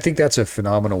 See, I think that's a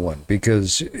phenomenal one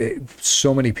because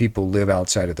so many people live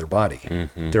outside of their body.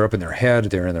 They're up in their head,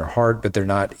 they're in their heart, but they're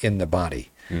not in the body.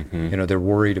 They're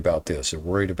worried about this, they're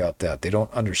worried about that. They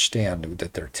don't understand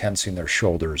that they're tensing their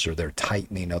shoulders or they're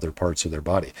tightening other parts of their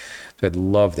body. So I'd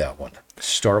love that one.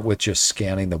 Start with just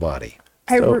scanning the body.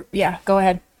 Yeah, go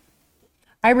ahead.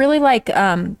 I really like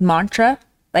mantra,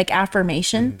 like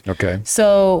affirmation. Okay.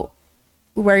 So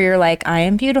where you're like, I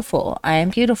am beautiful. I am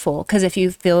beautiful. Because if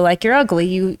you feel like you're ugly,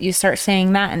 you start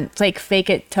saying that, and it's like fake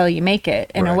it till you make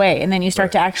it in a Right. way. And then you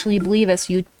start to actually believe it.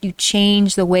 So you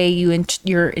change the way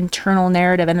your internal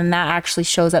narrative, and then that actually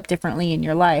shows up differently in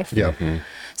your life. Yeah.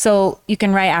 So you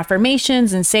can write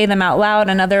affirmations and say them out loud.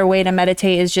 Another way to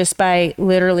meditate is just by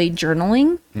literally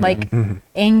journaling, like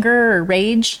anger or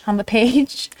rage on the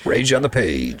page. Rage on the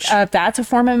page. That's a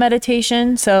form of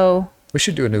meditation. So We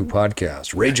should do a new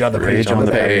podcast. Rage on the page. Rage on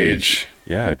the page.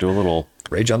 Yeah, do a little.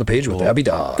 Rage on the page with Abbey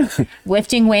Dog.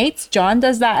 lifting weights, John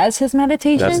does that as his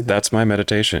meditation. That's my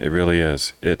meditation. It really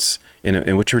is. It's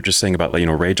in what you were just saying about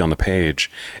rage on the page.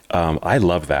 I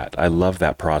love that. I love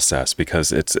that process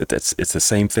because it's the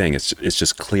same thing. It's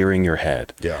just clearing your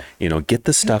head. Yeah. Get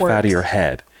the stuff out of works. your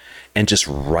head and just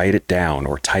write it down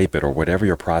or type it or whatever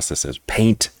your process is.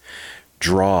 Paint,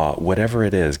 draw, whatever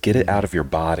it is. Get it out of your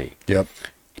body. Yep.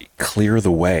 Clear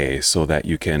the way so that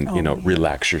you can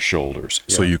relax your shoulders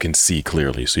so you can see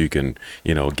clearly, so you can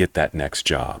get that next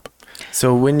job.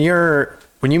 So when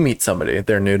you meet somebody,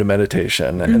 they're new to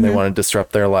meditation and they want to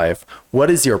disrupt their life,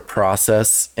 what is your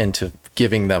process into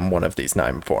giving them one of these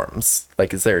 9 forms?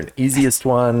 Like, is there an easiest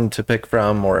one to pick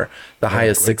from or the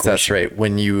highest great success question. rate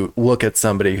when you look at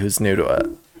somebody who's new to it?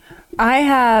 I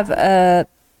have a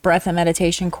breath and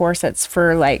meditation course that's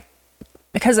for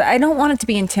because I don't want it to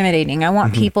be intimidating. I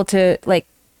want people to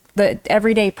the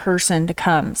everyday person to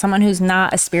come, someone who's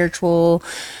not a spiritual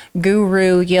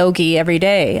guru yogi every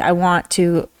day. I want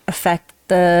to affect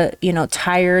the,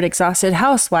 tired, exhausted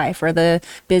housewife or the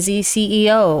busy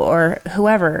CEO or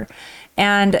whoever.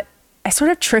 And I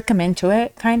sort of trick them into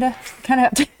it, kind of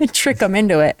trick them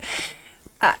into it.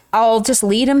 I'll just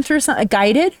lead them through something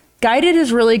guided. Guided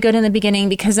is really good in the beginning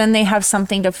because then they have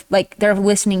something to they're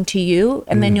listening to you,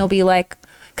 and then you'll be like,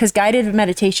 because guided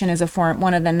meditation is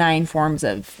one of the 9 forms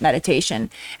of meditation.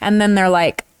 And then they're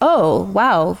like, oh,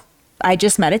 wow, I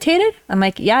just meditated? I'm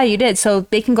like, yeah, you did. So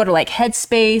they can go to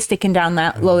Headspace, they can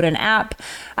download an app.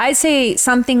 I say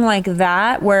something like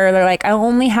that where they're like, I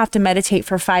only have to meditate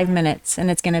for 5 minutes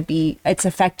and it's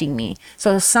affecting me.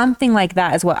 So something like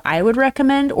that is what I would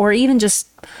recommend, or even just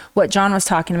what John was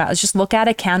talking about is just look at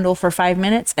a candle for 5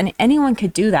 minutes, and anyone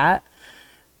could do that.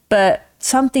 But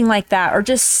something like that, or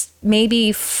just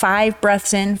maybe 5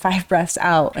 breaths in, 5 breaths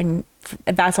out, and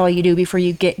that's all you do before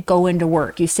you go into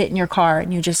work. You sit in your car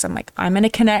and I'm like, I'm going to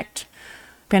connect,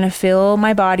 I'm going to feel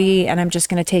my body, and I'm just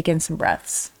going to take in some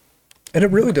breaths. And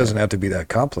it really doesn't have to be that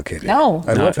complicated. No.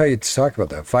 I love how you talk about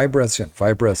that. 5 breaths in,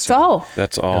 5 breaths That's all.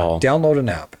 That's all. Download an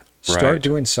app. Start Right.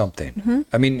 doing something.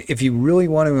 I mean, if you really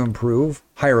want to improve,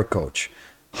 hire a coach.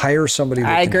 Hire somebody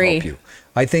that I can agree. help you.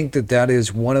 I think that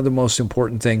is one of the most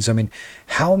important things. I mean,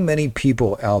 how many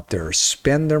people out there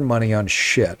spend their money on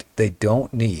shit they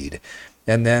don't need?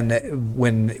 And then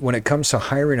when it comes to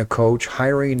hiring a coach,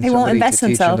 hiring They won't somebody to invest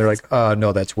teach them, they're themselves. like,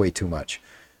 no, that's way too much.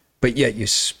 But yet you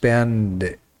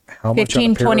spend how much on a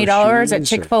 $15, pair of $20 at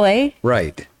shoes or- Chick-fil-A,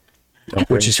 Right.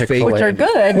 Which is fake. which are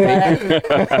good.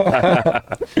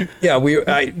 But Yeah,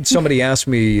 somebody asked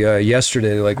me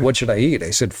yesterday, like, what should I eat?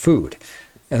 I said food.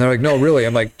 And they're like, no, really?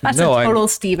 I'm like, that's no, a total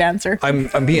Steve answer.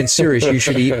 I'm being serious. You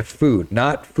should eat food,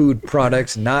 not food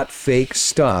products, not fake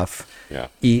stuff. Yeah.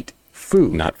 Eat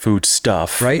food. Not food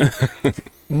stuff. Right?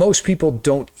 Most people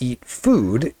don't eat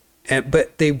food,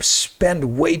 but they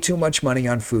spend way too much money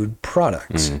on food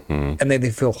products. And then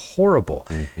they feel horrible.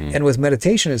 And with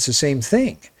meditation, it's the same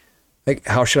thing. Like,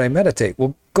 how should I meditate?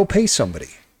 Well, go pay somebody.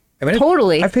 I mean,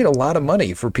 Totally. I've paid a lot of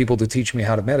money for people to teach me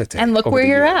how to meditate. And look over where the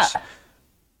you're years. at.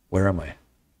 Where am I?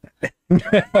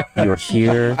 You're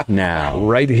here now.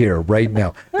 Right here, right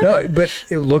now. No, but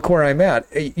look where I'm at.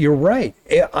 You're right.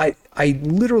 I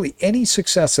literally, any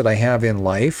success that I have in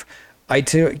life, I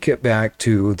take it back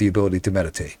to the ability to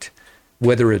meditate.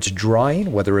 Whether it's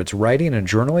drawing, whether it's writing and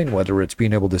journaling, whether it's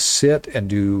being able to sit and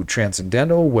do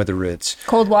transcendental, whether it's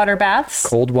Cold water baths.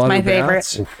 cold water My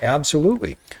baths. favorite.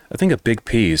 Absolutely. I think a big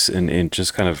piece, and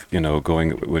just kind of,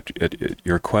 going with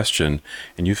your question,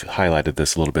 and you've highlighted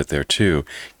this a little bit there too.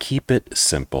 Keep it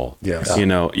simple. Yes.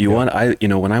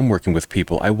 When I'm working with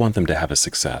people, I want them to have a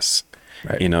success.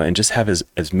 Right. And just have as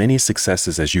many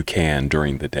successes as you can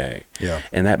during the day. Yeah.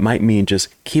 And that might mean just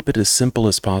keep it as simple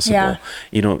as possible.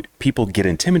 Yeah. People get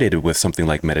intimidated with something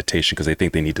like meditation because they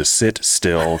think they need to sit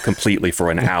still completely for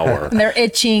an hour. And they're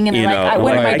itching and they're like,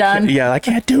 when am I done? I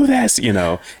can't do this,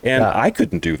 and I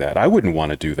couldn't do that. I wouldn't want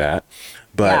to do that.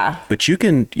 But you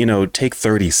can, take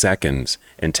 30 seconds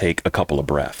and take a couple of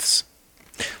breaths.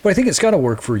 Well, I think it's got to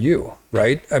work for you,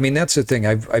 right? I mean, that's the thing.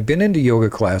 I've been into yoga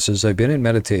classes, I've been in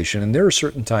meditation, and there are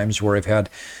certain times where I've had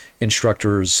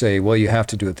instructors say, well, you have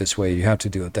to do it this way, you have to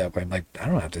do it that way. I'm like, I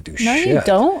don't have to do shit. No, you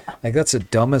don't. Like, that's the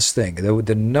dumbest thing.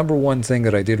 The number one thing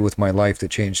that I did with my life that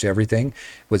changed everything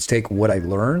was take what I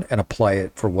learned and apply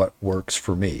it for what works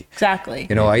for me. Exactly.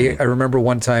 I remember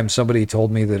one time somebody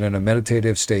told me that in a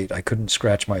meditative state, I couldn't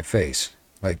scratch my face.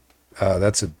 Like,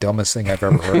 that's the dumbest thing I've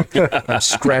ever heard. I'm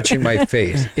scratching my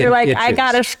face. You're It like, I itches.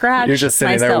 gotta scratch. You're just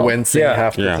sitting there myself. wincing Yeah.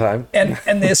 half the Yeah. time.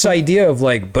 And this idea of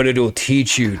like, but it'll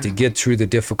teach you to get through the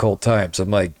difficult times. I'm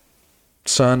like,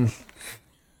 son,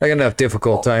 I got enough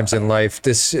difficult times in life.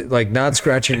 This, like, not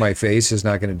scratching my face is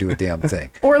not going to do a damn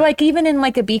thing. Or like even in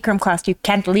like a Bikram class, you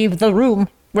can't leave the room.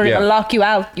 We're Yeah. gonna lock you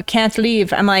out. You can't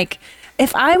leave. I'm like,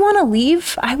 if I want to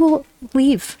leave, I will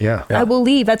leave. Yeah. I will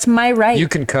leave. That's my right. You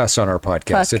can cuss on our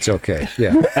podcast. Fuck. It's okay.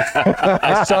 Yeah.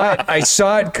 I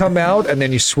saw it come out, and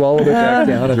then you swallowed it back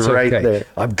down. It's Right okay. there.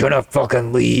 I'm gonna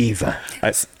fucking leave.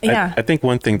 Yeah. I think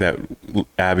one thing that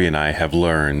Abby and I have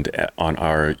learned on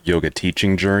our yoga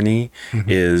teaching journey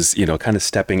is, kind of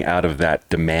stepping out of that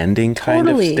demanding kind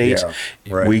Totally. of state.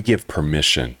 Yeah, right. We give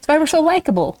permission. That's why we're so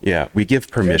likable. Yeah, we give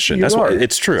permission. you That's why are.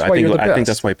 it's true. That's I why think you're the best.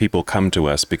 that's why people come to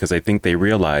us, because I think they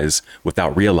realize,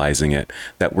 without realizing it,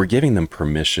 that we're giving them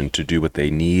permission to do what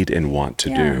they need and want to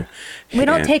do. We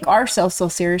don't And- take ourselves so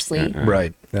seriously.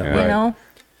 Right. Yeah, You know?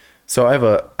 So I have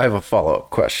a follow-up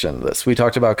question to this. We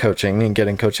talked about coaching and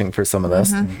getting coaching for some of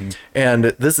this. And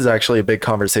this is actually a big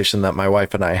conversation that my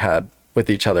wife and I had with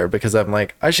each other, because I'm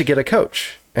like, I should get a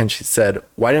coach. And she said,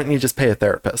 why don't you just pay a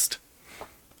therapist?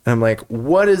 And I'm like,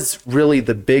 what is really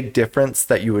the big difference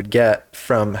that you would get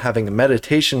from having a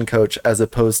meditation coach as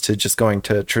opposed to just going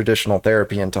to traditional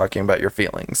therapy and talking about your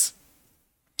feelings?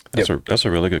 That's a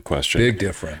really good question. Big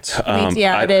difference.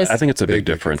 Yeah, it is. I think it's a big, Big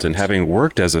difference. And having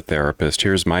worked as a therapist,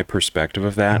 here's my perspective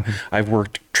of that. I've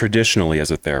worked traditionally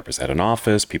as a therapist at an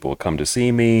office. People would come to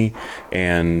see me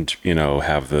and,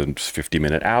 have the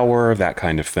 50-minute hour, that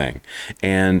kind of thing.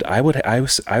 And I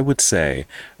would say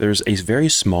there's a very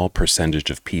small percentage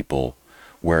of people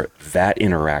where that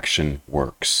interaction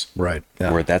works. Right.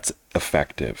 Where that's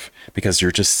effective, because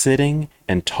you're just sitting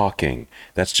and talking.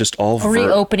 That's just all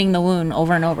Reopening the wound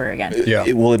over and over again.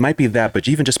 Yeah. Well, it might be that, but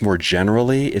even just more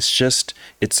generally, it's just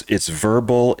it's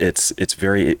verbal, it's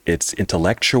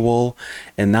intellectual,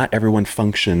 and not everyone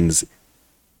functions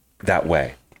that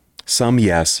way. Some,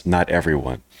 yes, not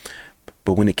everyone.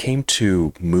 But when it came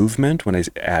to movement, when I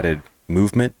added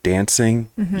movement, dancing,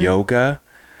 yoga,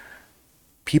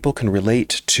 people can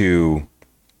relate to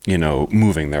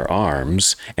moving their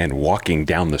arms and walking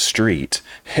down the street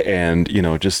and,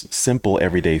 just simple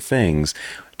everyday things.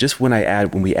 Just when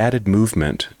we added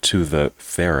movement to the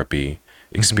therapy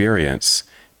experience,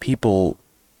 people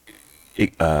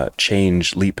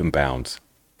change leaps and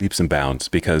bounds,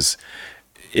 because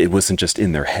it wasn't just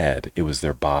in their head, it was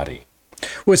their body.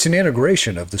 Well, it's an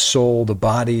integration of the soul, the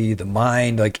body, the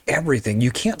mind, like everything. You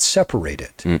can't separate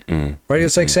it, right?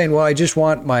 It's like saying, well, I just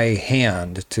want my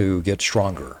hand to get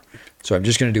stronger, so I'm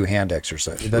just going to do hand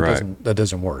exercise. That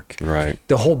doesn't work. Right.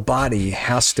 The whole body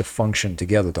has to function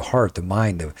together. The heart, the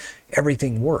mind,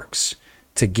 everything works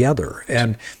together.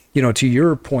 And, to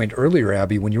your point earlier,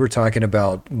 Abbey, when you were talking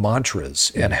about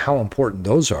mantras and how important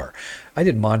those are, I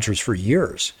did mantras for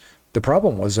years. The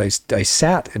problem was I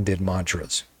sat and did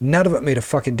mantras. None of it made a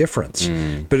fucking difference.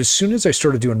 But as soon as I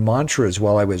started doing mantras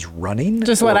while I was running,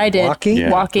 just what I did,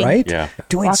 walking, right? Yeah.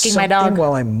 Doing walking something my dog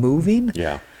while I'm moving,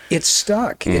 it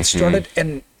stuck. It started,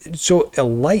 and so a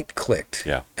light clicked.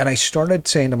 Yeah. And I started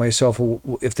saying to myself, well,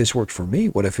 if this worked for me,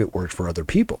 what if it worked for other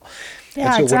people?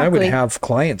 Yeah, and so when I would exactly. have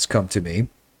clients come to me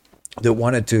that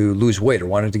wanted to lose weight or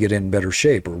wanted to get in better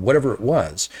shape or whatever it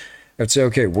was, I'd say,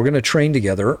 okay, we're going to train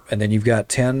together. And then you've got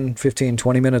 10, 15,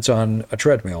 20 minutes on a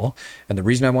treadmill. And the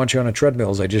reason I want you on a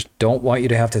treadmill is I just don't want you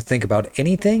to have to think about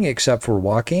anything except for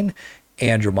walking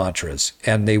and your mantras.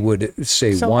 And they would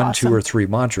say So one, awesome. 2, or 3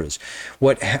 mantras.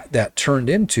 What that turned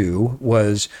into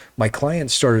was my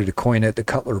clients started to coin it the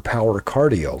Cottrell power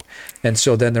cardio. And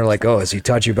so then they're like, oh, has he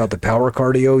taught you about the power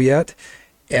cardio yet?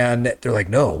 And they're like,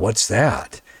 no, what's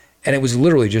that? And it was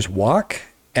literally just walk.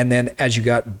 And then as you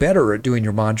got better at doing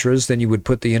your mantras, then you would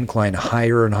put the incline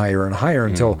higher and higher and higher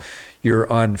until you're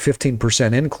on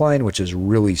 15% incline, which is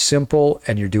really simple,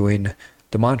 and you're doing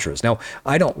the mantras. Now,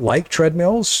 I don't like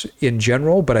treadmills in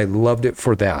general, but I loved it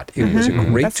for that. It was a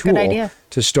great That's a good tool idea.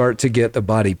 to start to get the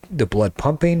blood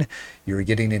pumping. You're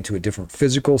getting into a different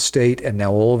physical state, and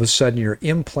now all of a sudden you're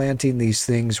implanting these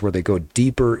things where they go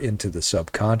deeper into the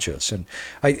subconscious. And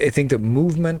I think that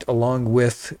movement along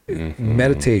with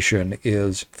meditation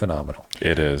is phenomenal.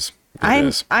 It is. It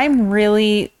is. I'm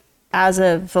really, as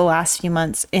of the last few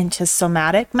months, into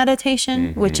somatic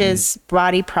meditation, which is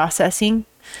body processing.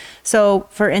 So,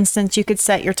 for instance, you could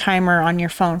set your timer on your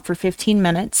phone for 15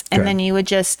 minutes, and Okay. then you would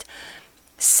just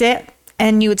sit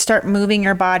and you would start moving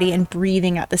your body and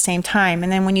breathing at the same time.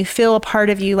 And then when you feel a part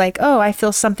of you like, oh, I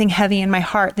feel something heavy in my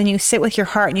heart, then you sit with your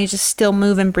heart and you just still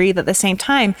move and breathe at the same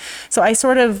time. So I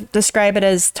sort of describe it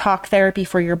as talk therapy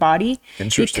for your body.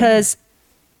 Interesting. Because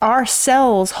our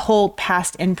cells hold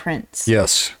past imprints.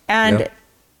 Yes. And Yep.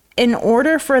 in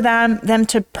order for them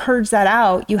to purge that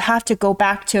out, you have to go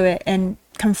back to it and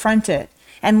confront it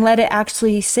and let it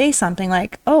actually say something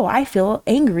like, oh, I feel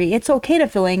angry. It's okay to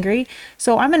feel angry.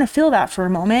 So I'm going to feel that for a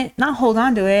moment, not hold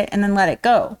on to it and then let it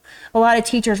go. A lot of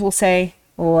teachers will say,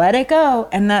 let it go.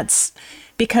 And that's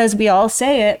because we all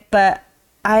say it. But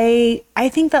I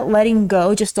think that letting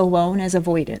go just alone is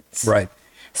avoidance. Right.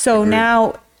 So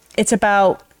now it's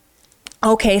about,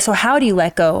 okay, so how do you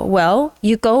let go? Well,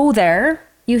 you go there,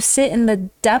 you sit in the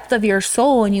depth of your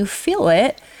soul and you feel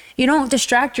it. You don't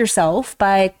distract yourself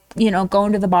by,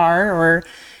 going to the bar or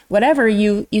whatever.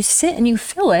 You sit and you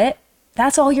feel it.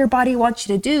 That's all your body wants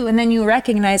you to do. And then you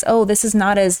recognize, oh, this is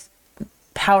not as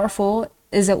powerful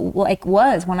as it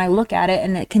was when I look at it,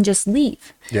 and it can just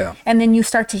leave. Yeah. And then you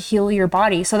start to heal your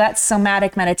body. So that's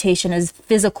somatic meditation, is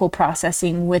physical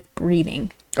processing with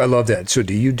breathing. I love that. So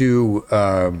do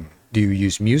you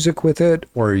use music with it,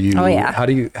 or Oh, yeah. how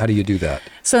do you do that?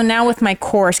 So now with my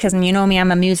course, because you know me,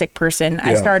 I'm a music person. I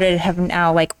have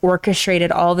now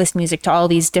orchestrated all this music to all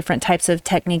these different types of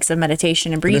techniques of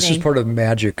meditation and And breathing. this is part of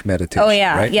Magic Meditation. Oh,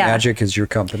 yeah, right? yeah. Magic is your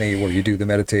company where you do the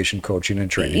meditation coaching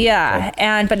and training. Yeah,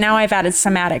 but now I've added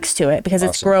somatics to it because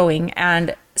it's Awesome. growing.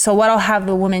 And so what I'll have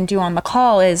the woman do on the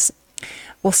call is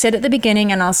we'll sit at the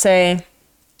beginning and I'll say,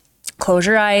 close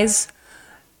your eyes.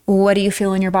 What do you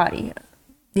feel in your body?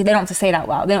 They don't have to say it out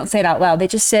loud. They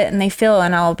just sit and they feel,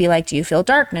 and I'll be like, do you feel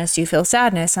darkness? Do you feel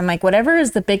sadness? I'm like, whatever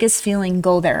is the biggest feeling,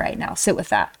 go there right now. Sit with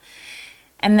that.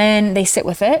 And then they sit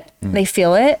with it. They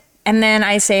feel it. And then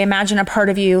I say, imagine a part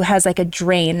of you has like a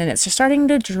drain and it's just starting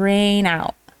to drain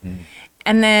out.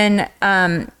 And then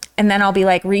I'll be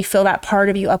like, refill that part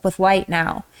of you up with light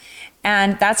now.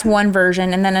 And that's one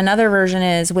version. And then another version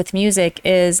is with music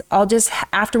is I'll just,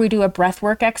 after we do a breath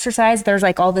work exercise, there's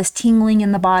like all this tingling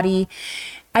in the body.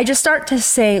 I just start to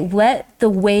say, let the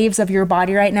waves of your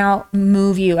body right now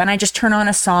move you. And I just turn on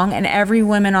a song and every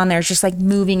woman on there is just like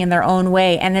moving in their own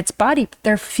way. And it's body,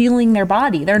 they're feeling their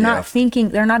body. They're not thinking,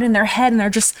 they're not in their head, and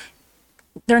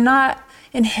they're not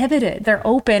inhibited. They're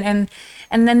open.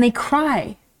 And then they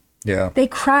cry. Yeah. They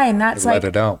cry, and that's like, Let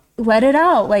it out. let it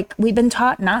out. Like, we've been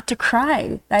taught not to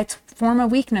cry. That's a form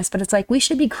of weakness, but it's like, we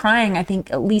should be crying, I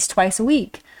think, at least twice a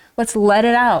week. Let's let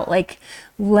it out. Like,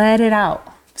 let it out.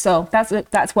 So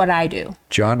that's what I do.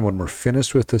 John, when we're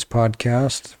finished with this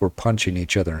podcast, we're punching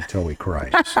each other until we cry.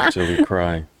 Until we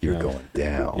cry. You're Yeah. going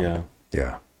down. Yeah.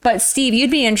 Yeah. But Steve,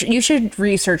 you should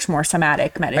research more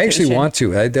somatic meditation. I actually want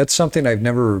to. That's something I've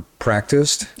never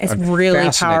practiced. It's I'm really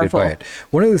fascinated powerful. by it.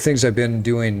 One of the things I've been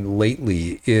doing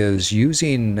lately is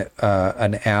using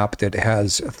an app that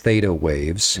has theta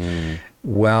waves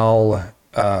while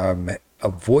a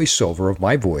voiceover of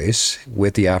my voice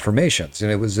with the affirmations.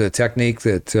 And it was a technique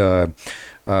that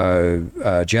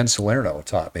Jen Salerno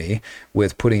taught me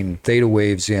with putting theta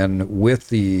waves in with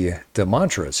the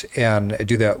mantras. And I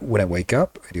do that when I wake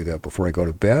up. I do that before I go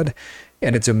to bed.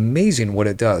 And it's amazing what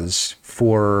it does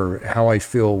for how I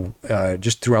feel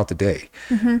just throughout the day.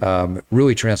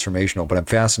 Really transformational, but I'm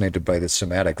fascinated by the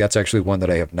somatic. That's actually one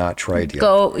that I have not tried yet.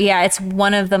 Yeah, it's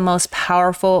one of the most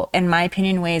powerful, in my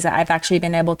opinion, ways that I've actually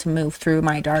been able to move through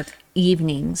my dark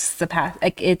evenings.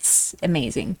 It's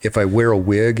amazing. If I wear a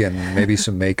wig and maybe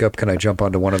some makeup, can I jump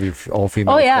onto one of your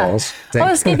all-female Oh yeah, calls? I'll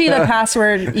just give you the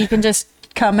password. You can just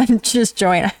come and just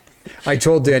join. I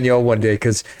told Danielle one day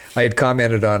because I had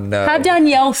commented on. Have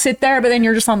Danielle sit there, but then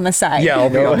you're just on the side. Yeah, I'll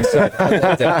be on the side. I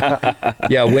like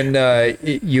that. Yeah, when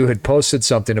you had posted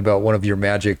something about one of your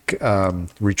magic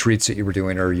retreats that you were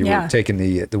doing, or you were taking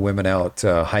the women out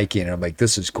hiking, and I'm like,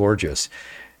 this is gorgeous.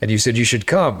 And you said you should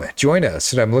come join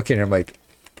us, and I'm looking, and I'm like,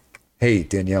 hey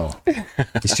Danielle,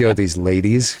 you see all these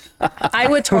ladies? I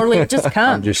would totally just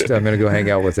come. I'm gonna go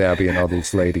hang out with Abbey and all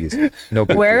these ladies. No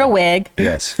big Wear deal. a wig.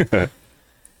 Yes.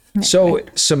 So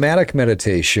somatic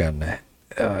meditation,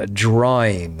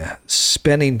 drawing,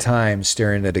 spending time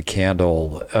staring at a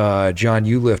candle. John,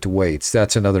 you lift weights.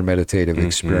 That's another meditative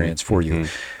experience for you.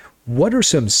 What are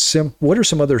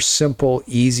some other simple,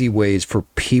 easy ways for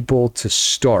people to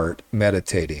start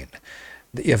meditating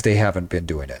if they haven't been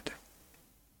doing it?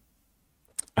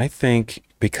 I think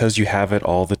because you have it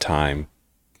all the time,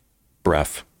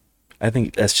 breath. I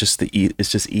think that's just it's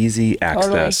just easy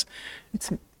access. Totally.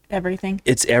 It's everything.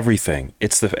 It's everything.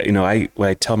 It's when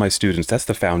I tell my students, that's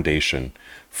the foundation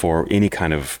for any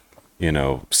kind of,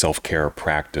 self-care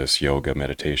practice, yoga,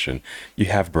 meditation. You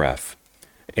have breath.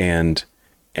 And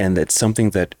it's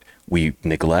something that we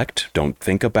neglect, don't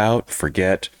think about,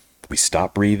 forget. We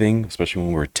stop breathing, especially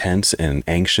when we're tense and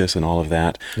anxious and all of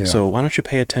that. Yeah. So why don't you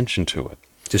pay attention to it?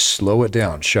 Just slow it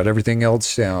down, shut everything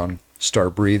else down,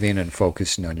 start breathing and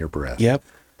focusing on your breath. Yep.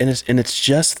 And it's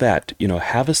just that,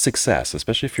 have a success,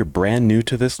 especially if you're brand new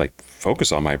to this, like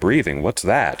focus on my breathing. What's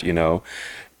that?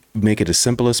 Make it as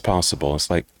simple as possible. It's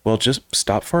like, well, just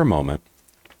stop for a moment.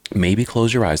 Maybe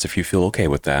close your eyes if you feel okay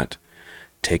with that.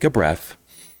 Take a breath,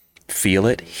 feel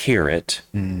it, hear it,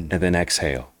 and then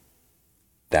exhale.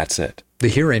 That's it. The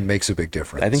hearing makes a big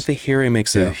difference. I think the hearing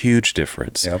makes a huge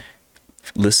difference. Yep.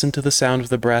 Listen to the sound of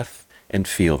the breath and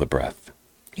feel the breath.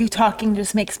 You talking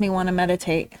just makes me want to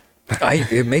meditate.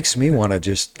 It makes me want to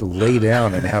just lay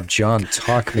down and have John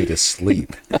talk me to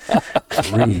sleep.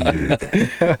 Breathe.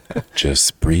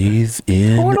 Just breathe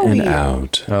in and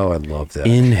out. Oh, I love that.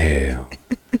 Inhale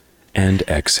and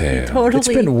exhale. Totally. It's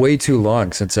been way too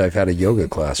long since I've had a yoga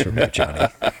class from you, Johnny.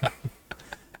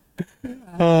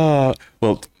 Well,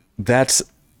 breath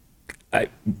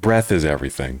is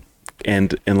everything.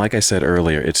 And like I said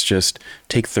earlier, it's just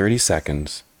take 30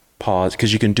 seconds, pause,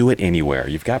 because you can do it anywhere.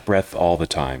 You've got breath all the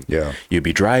time. Yeah. You'd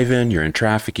be driving, you're in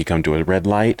traffic, you come to a red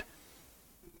light,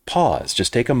 pause,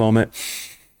 just take a moment,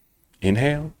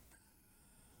 inhale,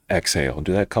 exhale.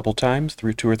 Do that a couple times,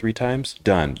 2 or 3 times,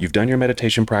 done. You've done your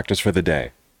meditation practice for the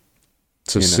day.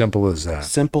 It's as simple as that.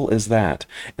 Simple as that.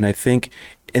 And I think,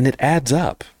 and it adds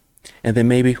up. And then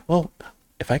maybe, well,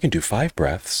 if I can do 5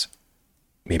 breaths,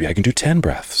 maybe I can do 10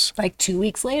 breaths. Like 2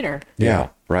 weeks later. Yeah.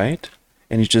 Right?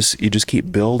 And you just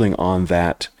keep building on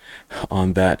that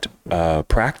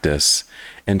practice,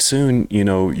 and soon,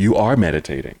 you are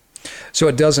meditating. So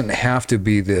it doesn't have to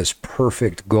be this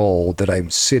perfect goal that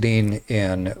I'm sitting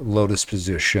in lotus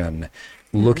position,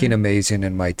 looking amazing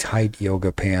in my tight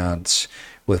yoga pants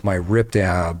with my ripped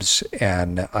abs,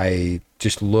 and I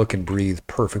just look and breathe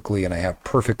perfectly, and I have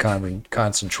perfect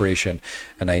concentration,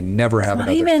 and I never have not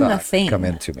another even the thought thing. come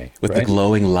into me. With right? the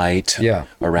glowing light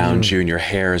around you, and your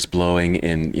hair is blowing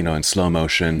in slow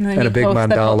motion. then And you a big post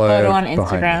the mandala photo on behind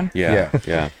Instagram. me.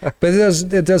 Yeah. But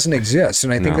it doesn't exist,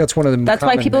 and I think No. that's one of the That's why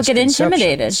common people get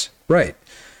intimidated. misconceptions. Right.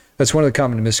 That's one of the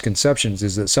common misconceptions,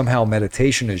 is that somehow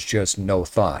meditation is just no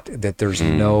thought, that there's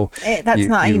no... That's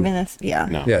not even a, yeah.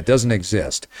 No. Yeah, it doesn't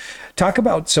exist. Talk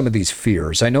about some of these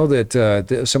fears. I know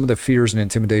that some of the fears and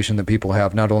intimidation that people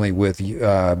have, not only with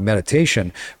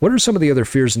meditation, what are some of the other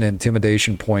fears and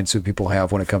intimidation points that people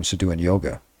have when it comes to doing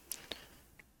yoga?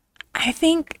 I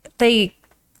think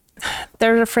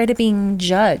they're afraid of being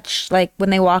judged. Like when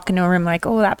they walk into a room, like,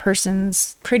 oh, that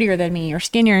person's prettier than me or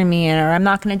skinnier than me, or I'm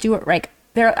not going to do it right.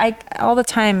 They're like all the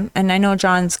time, and I know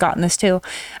John's gotten this too.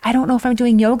 I don't know if I'm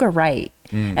doing yoga right,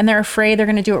 and they're afraid they're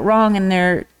going to do it wrong. And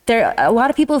they're a lot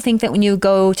of people think that when you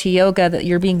go to yoga that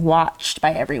you're being watched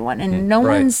by everyone, and no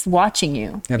one's watching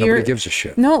you. And nobody gives a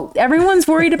shit. No, everyone's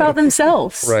worried about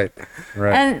themselves. Right.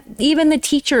 And even the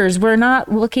teachers, we're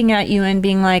not looking at you and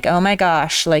being like, oh my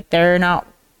gosh, like they're not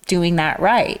doing that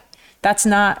right. That's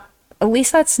not, at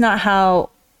least that's not how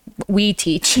we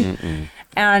teach.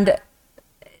 And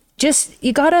just,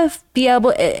 you gotta be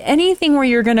able, anything where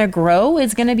you're gonna grow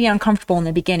is gonna be uncomfortable in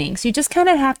the beginning. So you just kind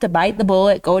of have to bite the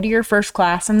bullet, go to your first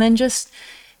class, and then just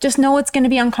know it's gonna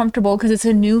be uncomfortable because it's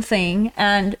a new thing,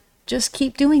 and just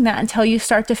keep doing that until you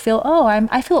start to feel, oh,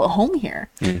 I feel at home here.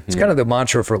 It's kind of the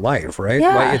mantra for life, right?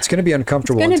 Yeah. Like, it's going to be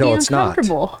uncomfortable until it's not.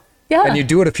 Yeah. And you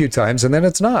do it a few times and then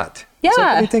it's not. It's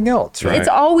like anything else, right?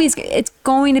 It's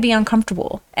going to be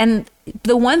uncomfortable. And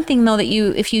the one thing though, that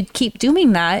if you keep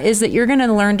doing that, is that you're going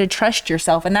to learn to trust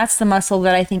yourself. And that's the muscle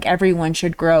that I think everyone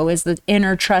should grow, is the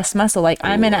inner trust muscle. Like,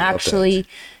 I'm going to actually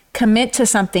commit to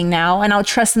something now, and I'll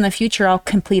trust in the future I'll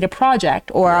complete a project,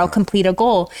 or I'll complete a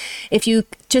goal. If you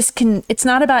just can, it's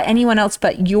not about anyone else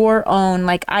but your own,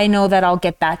 like, I know that I'll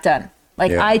get that done.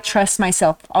 Like, I trust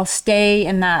myself. I'll stay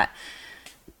in that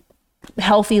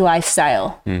healthy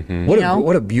lifestyle.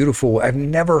 What a beautiful, I've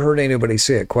never heard anybody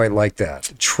say it quite like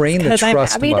that. Train the I'm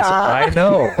trust Abbey muscle. dog. I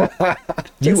know.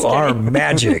 You are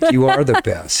magic. You are the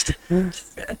best.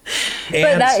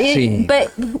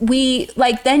 But we,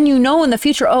 like, then you know in the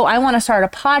future, oh, I want to start a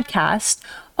podcast.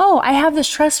 Oh, I have this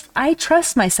trust. I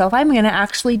trust myself. I'm going to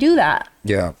actually do that.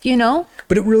 Yeah. You know?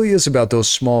 But it really is about those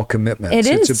small commitments. It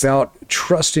is. It's about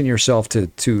trusting yourself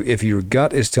to if your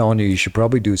gut is telling you should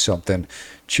probably do something,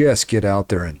 just get out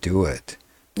there and do it.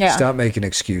 Yeah. Stop making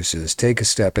excuses. Take a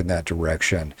step in that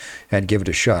direction and give it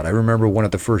a shot. I remember one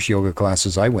of the first yoga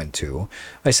classes I went to,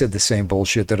 I said the same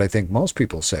bullshit that I think most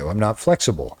people say. I'm not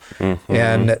flexible.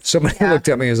 And somebody looked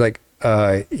at me and was like,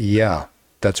 yeah,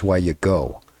 that's why you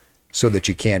go. So that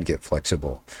you can get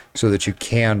flexible, so that you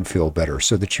can feel better,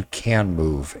 so that you can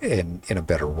move in a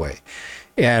better way.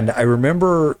 And I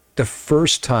remember the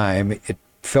first time it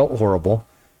felt horrible.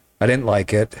 I didn't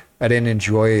like it. I didn't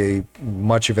enjoy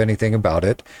much of anything about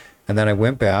it. And then I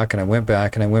went back and I went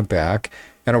back and I went back.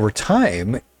 And over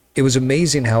time, it was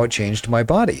amazing how it changed my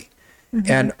body.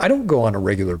 And I don't go on a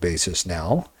regular basis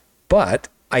now, but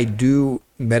I do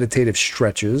meditative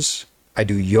stretches. I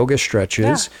do yoga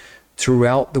stretches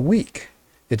throughout the week.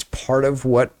 It's part of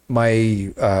what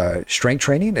my strength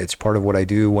training, it's part of what I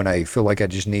do when I feel like I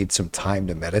just need some time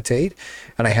to meditate,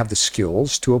 and I have the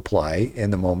skills to apply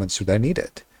in the moments that I need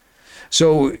it.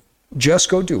 So just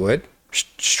go do it,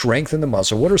 strengthen the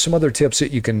muscle. What are some other tips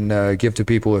that you can give to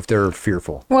people if they're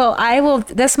fearful? Well,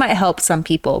 this might help some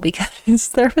people, because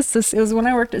there was this, it was when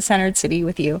I worked at Centered City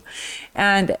with you,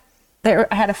 and I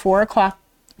had a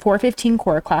 4:15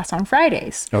 core class on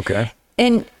Fridays. Okay.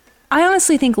 And I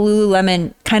honestly think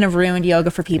Lululemon kind of ruined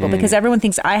yoga for people, because everyone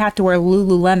thinks I have to wear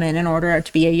Lululemon in order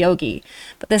to be a yogi.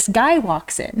 But this guy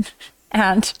walks in,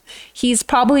 and he's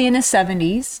probably in his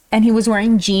 70s, and he was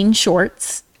wearing jean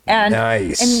shorts. And,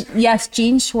 nice. And yes,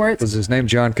 jean shorts. Was his name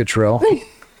John Cottrell?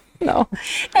 No.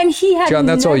 And he had John,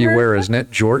 that's all you wear, isn't it?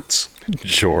 Jorts?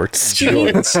 Shorts.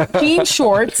 Jean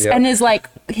shorts and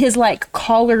his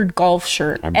collared golf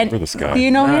shirt. I remember this guy. Do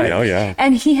you know him? Oh yeah.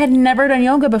 And he had never done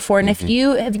yoga before. And if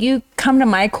you come to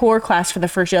my core class for the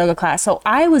first yoga class, so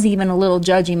I was even a little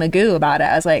judgy Magoo about it.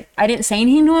 I was like, I didn't say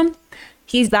anything to him.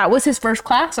 That was his first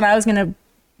class, and I was gonna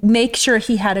make sure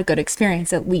he had a good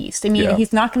experience at least. I mean,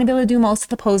 he's not gonna be able to do most of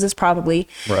the poses probably.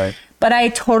 Right. But I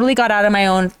totally got out of my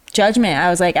own judgment.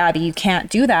 I was like, Abbey, you can't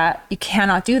do that. You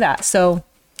cannot do that. So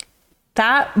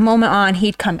that moment on,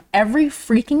 he'd come every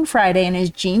freaking Friday in his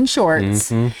jean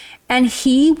shorts, and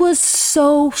he was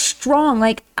so strong.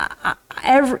 Like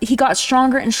he got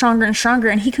stronger and stronger and stronger,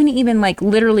 and he couldn't even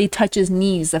literally touch his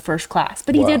knees the first class.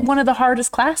 But he did one of the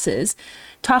hardest classes.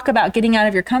 Talk about getting out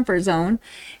of your comfort zone.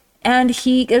 And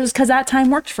it was because that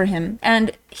time worked for him,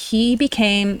 and he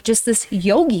became just this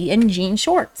yogi in jean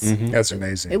shorts. That's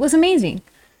amazing. It was amazing.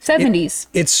 70s.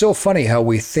 It's so funny how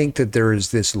we think that there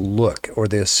is this look or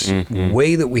this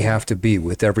way that we have to be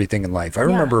with everything in life. I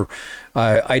remember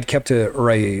I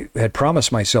had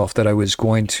promised myself that I was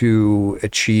going to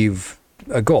achieve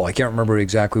a goal. I can't remember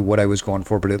exactly what I was going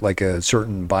for, but like a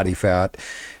certain body fat.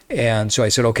 And so I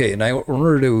said, okay, and in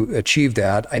order to achieve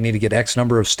that, I need to get X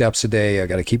number of steps a day. I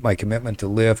got to keep my commitment to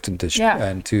lift and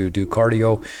to do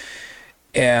cardio.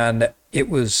 And it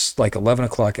was like 11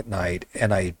 o'clock at night,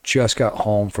 and I just got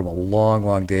home from a long,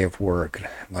 long day of work.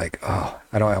 I'm like, oh,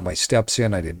 I don't have my steps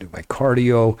in. I didn't do my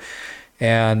cardio.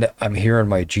 And I'm here in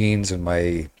my jeans and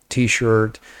my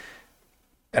T-shirt.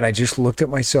 And I just looked at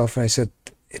myself and I said,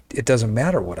 it doesn't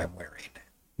matter what I'm wearing.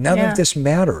 None of this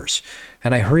matters.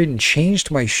 And I hurried and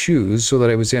changed my shoes so that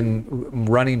I was in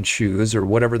running shoes or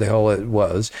whatever the hell it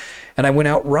was. And I went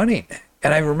out running.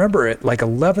 And I remember at like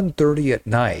 11:30 at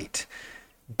night,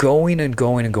 going and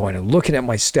looking at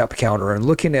my step counter and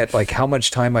looking at like how much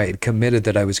time I had committed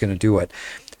that I was going to do it.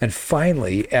 And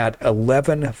finally at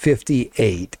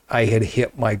 11:58, I had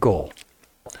hit my goal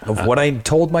of what I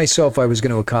told myself I was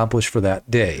going to accomplish for that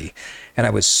day. And I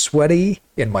was sweaty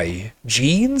in my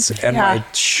jeans and my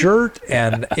shirt,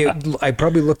 and I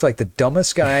probably looked like the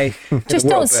dumbest guy in Just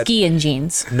the world. don't ski in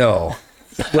jeans. No.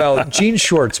 Well, jean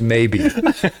shorts maybe,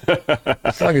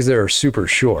 as long as they're super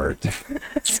short.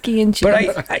 Ski in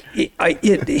jeans. But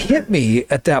it hit me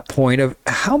at that point of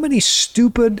how many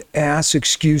stupid ass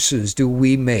excuses do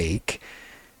we make?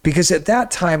 Because at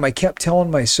that time I kept telling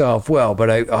myself, well,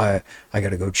 but I got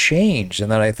to go change.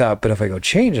 And then I thought, but if I go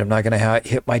change, I'm not going to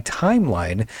hit my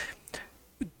timeline.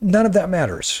 None of that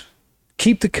matters.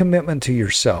 Keep the commitment to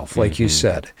yourself, like you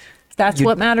said. That's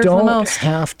what matters the most. You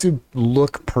don't have to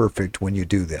look perfect when you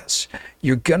do this.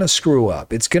 You're going to screw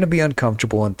up. It's going to be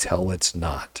uncomfortable until it's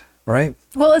not, right?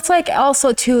 Well, it's like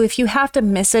also too, if you have to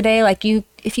miss a day, like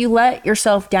if you let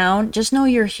yourself down, just know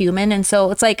you're human. And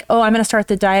so it's like, oh, I'm going to start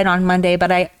the diet on Monday,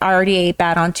 but I already ate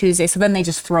bad on Tuesday. So then they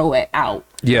just throw it out.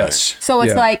 Yes. So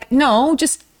it's like, no,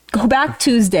 just go back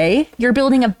Tuesday. You're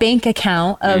building a bank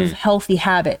account of healthy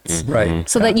habits. Right.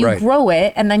 So that you grow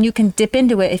it, and then you can dip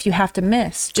into it if you have to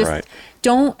miss. Just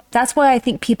don't. That's why I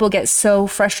think people get so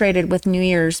frustrated with New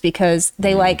Year's, because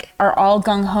they are all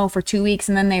gung ho for 2 weeks,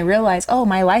 and then they realize, oh,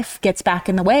 my life gets back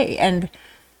in the way, and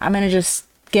I'm going to just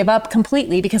give up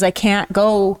completely because I can't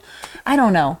go. I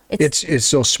don't know. It's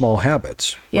those small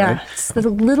habits. Yeah. Right? It's the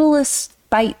littlest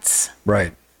bites.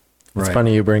 Right. It's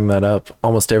funny you bring that up.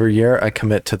 Almost every year I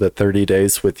commit to the 30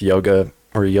 days with yoga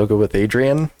or yoga with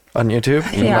Adrian on YouTube.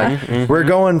 Yeah. Like, we're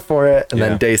going for it. And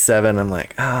then day 7, I'm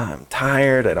like, I'm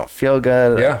tired. I don't feel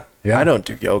good. Yeah. I don't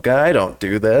do yoga. I don't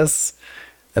do this.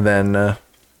 And then I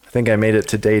think I made it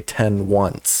to day 10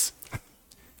 once.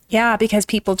 Yeah, because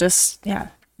people just,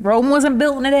 Rome wasn't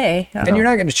built in a day. And you're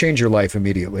not going to change your life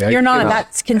immediately. You're not.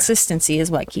 That's consistency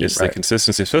is what keeps. It's the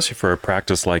consistency, especially for a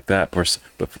practice like that.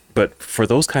 But for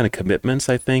those kind of commitments,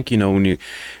 I think, when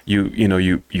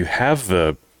you have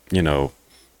the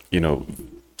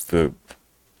the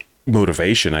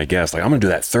motivation, I guess, like I'm going to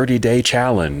do that 30-day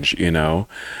challenge,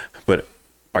 but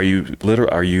are you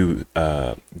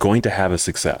going to have a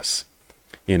success?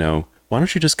 Why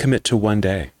don't you just commit to one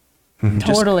day?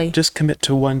 Totally. Just commit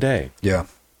to one day. Yeah.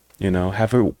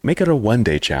 Make it a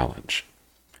 1-day challenge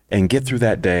and get through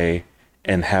that day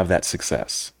and have that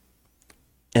success.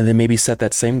 And then maybe set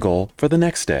that same goal for the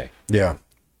next day. Yeah.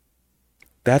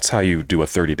 That's how you do a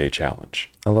 30-day challenge.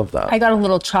 I love that. I got a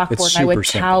little chalkboard It's and I would super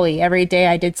simple. tally every day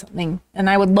I did something, and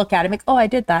I would look at it and oh, I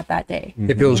did that day.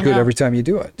 It feels good every time you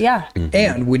do it. Yeah.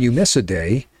 And when you miss a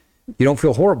day, you don't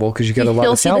feel horrible because you got a lot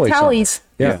still of see the tallies. tallies.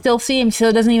 Yeah. You still see them, so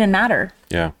it doesn't even matter.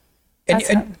 Yeah.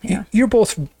 And you're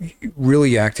both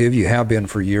really active. You have been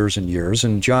for years and years.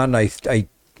 And John, I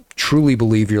truly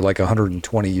believe you're like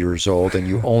 120 years old, and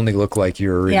you only look like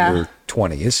you're in your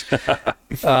 20s.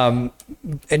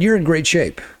 And you're in great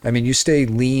shape. I mean, you stay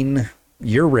lean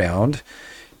year round.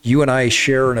 You and I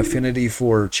share an affinity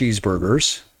for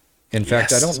cheeseburgers. In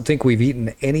fact, I don't think we've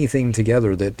eaten anything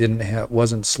together that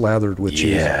wasn't slathered with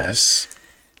cheese. Yes.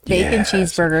 Bacon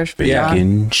cheeseburgers. For John.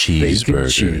 Bacon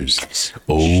cheeseburgers.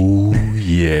 Oh,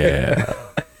 yeah.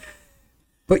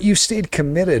 But you stayed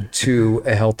committed to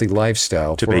a healthy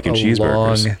lifestyle for bacon a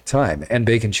cheeseburgers. long time, and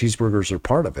bacon cheeseburgers are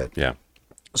part of it. Yeah.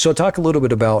 So talk a little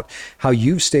bit about how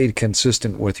you've stayed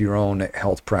consistent with your own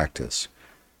health practice.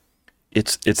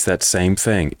 It's that same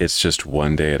thing. It's just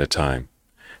one day at a time.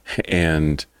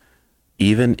 And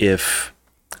even if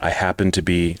I happen to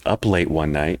be up late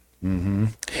one night,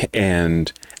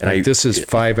 and This is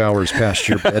 5 hours past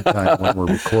your bedtime when we're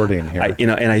recording here.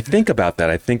 and I think about that.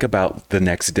 I think about the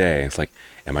next day. It's like,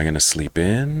 am I going to sleep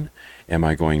in? Am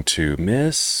I going to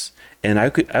miss? And I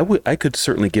could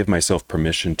certainly give myself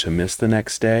permission to miss the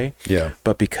next day. Yeah.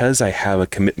 But because I have a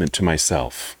commitment to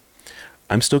myself,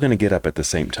 I'm still going to get up at the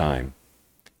same time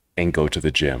and go to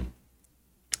the gym.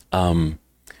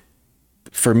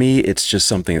 For me, it's just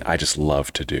something I just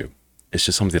love to do. It's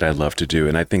just something that I love to do.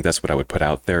 And I think that's what I would put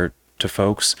out there to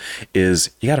folks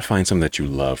is you got to find something that you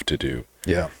love to do.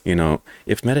 Yeah. You know,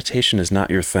 if meditation is not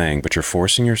your thing, but you're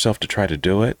forcing yourself to try to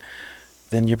do it,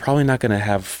 then you're probably not going to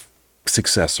have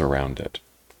success around it.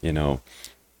 You know,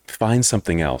 find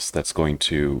something else that's going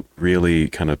to really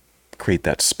kind of create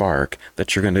that spark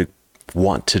that you're going to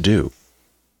want to do.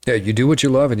 Yeah, you do what you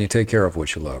love and you take care of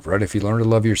what you love, right? If you learn to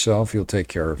love yourself, you'll take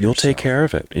care of yourself. You'll take care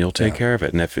of it. You'll take care of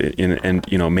it. And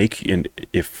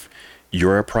if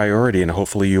you're a priority, and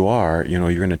hopefully you are, you know,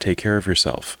 you're going to take care of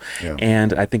yourself. Yeah.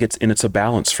 And I think it's a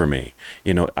balance for me.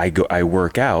 You know, I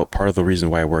work out. Part of the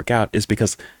reason why I work out is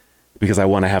because I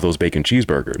want to have those bacon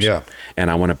cheeseburgers. Yeah.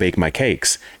 And I want to bake my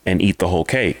cakes and eat the whole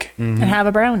cake And have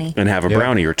a brownie. and have a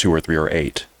brownie or 2 or 3 or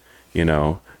 8, you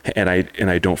know, and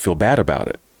I don't feel bad about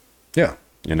it. Yeah.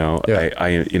 You know, Yeah. I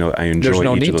enjoy There's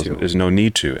no each need of those. to. There's no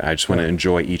need to. I just want to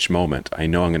enjoy each moment. I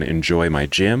know I'm going to enjoy my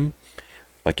gym.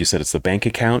 Like you said, it's the bank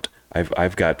account.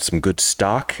 I've got some good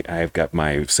stock. I've got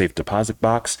my safe deposit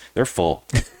box. They're full.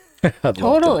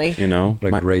 Totally. You know,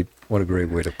 What a great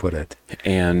way to put it.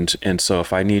 and so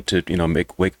if I need to, you know,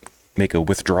 make a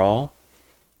withdrawal,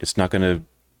 it's not going to,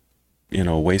 you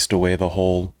know, waste away the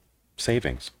whole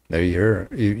savings. There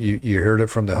you heard it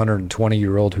from the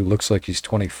 120-year-old who looks like he's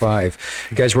 25.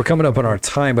 Guys, we're coming up on our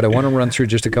time, but I want to run through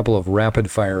just a couple of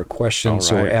rapid fire questions.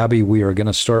 All right. So Abby, we are going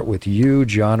to start with you.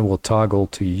 John will toggle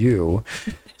to you.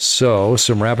 So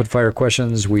some rapid fire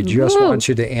questions. We just want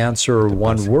you to answer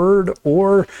one word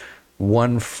or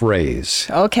one phrase.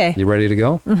 Okay. You ready to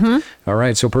go? Mm-hmm. All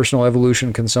right. So personal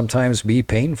evolution can sometimes be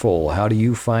painful. How do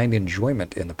you find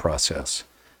enjoyment in the process?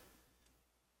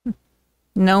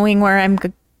 Knowing where I'm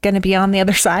going to be on the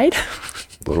other side.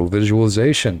 Little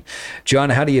visualization.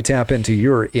 John, how do you tap into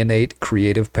your innate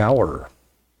creative power?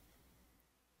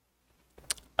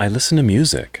 I listen to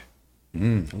music.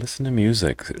 Listen to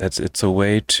music. It's a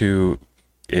way to,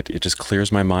 it just clears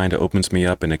my mind, it opens me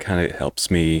up, and it kind of helps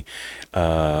me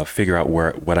figure out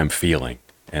what I'm feeling,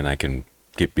 and I can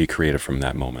be creative from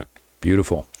that moment.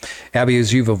 Beautiful. Abby,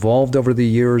 as you've evolved over the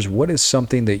years, what is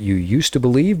something that you used to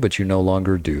believe but you no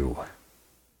longer do?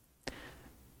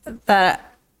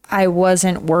 That I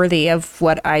wasn't worthy of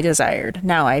what I desired.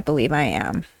 Now I believe I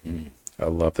am. I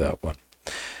love that one.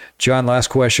 John, last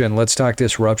question. Let's talk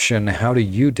disruption. How do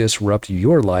you disrupt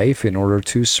your life in order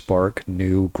to spark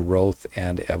new growth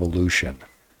and evolution?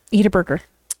 Eat a burger.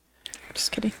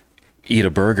 Just kidding. Eat a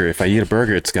burger. If I eat a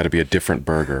burger, it's got to be a different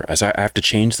burger. As I have to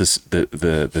change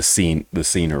the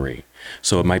scenery.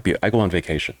 So it might be I go on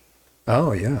vacation.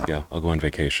 Oh, yeah. Yeah, I'll go on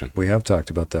vacation. We have talked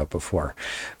about that before.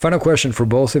 Final question for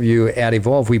both of you. At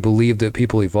Evolve, we believe that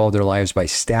people evolve their lives by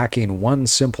stacking one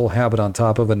simple habit on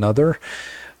top of another.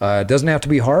 It doesn't have to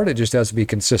be hard. It just has to be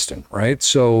consistent, right?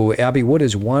 So, Abby, what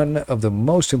is one of the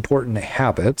most important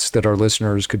habits that our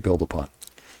listeners could build upon?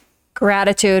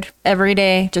 Gratitude every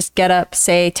day. Just get up,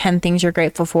 say 10 things you're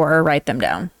grateful for, or write them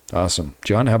down. Awesome.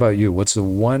 John, how about you? What's the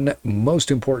one most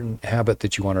important habit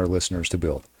that you want our listeners to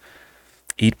build?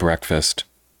 Eat breakfast.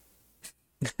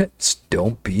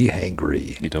 Don't be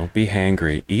hangry. You don't be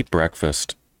hangry. Eat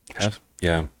breakfast.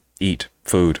 Eat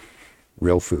food.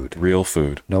 Real food. Real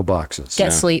food. No boxes.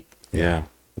 Get sleep. Yeah.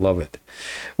 Love it.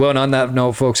 Well, and on that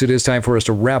note, folks, it is time for us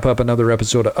to wrap up another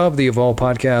episode of the Evolve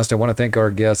Podcast. I want to thank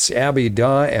our guests, Abbey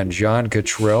Daw and John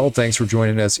Cottrell. Thanks for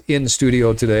joining us in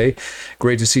studio today.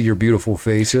 Great to see your beautiful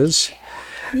faces.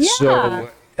 Yeah. So,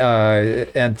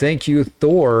 and thank you,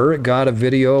 Thor, God of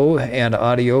Video and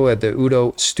Audio at the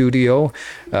Udo Studio.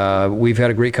 We've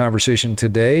had a great conversation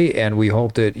today, and we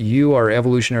hope that you, our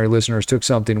evolutionary listeners, took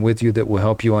something with you that will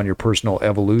help you on your personal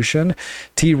evolution.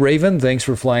 T. Raven, thanks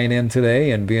for flying in today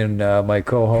and being my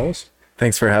co-host.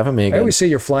 Thanks for having me I again. always say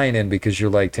you're flying in because you're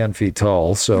like 10 feet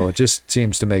tall, so it just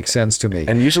seems to make sense to me.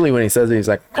 And usually when he says it, he's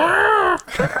like,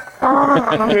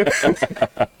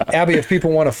 Abby, if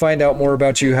people want to find out more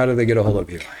about you, how do they get a hold of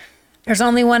you? There's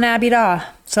only one Abbey Daw.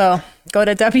 So go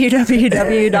to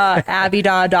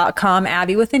www.abbeydaw.com,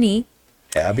 Abby with an E.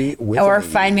 Abby with Or an E.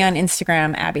 find me on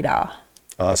Instagram, Abbey Daw.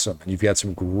 Awesome. And you've got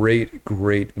some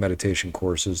great meditation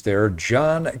courses there.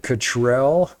 John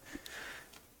Cottrell,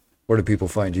 where do people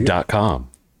find you? .com.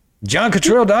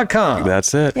 JohnCottrell.com.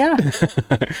 That's it. Yeah.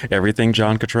 Everything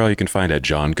John Cottrell you can find at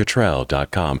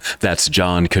johncottrell.com. That's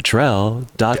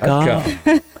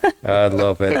johncottrell.com. I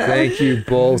love it. Thank you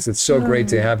both. It's so great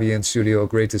to have you in studio.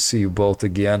 Great to see you both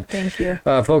again. Thank you.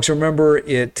 Folks, remember,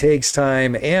 it takes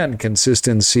time and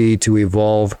consistency to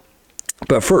evolve.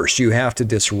 But first, you have to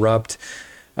disrupt.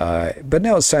 But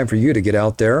now it's time for you to get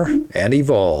out there and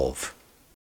evolve.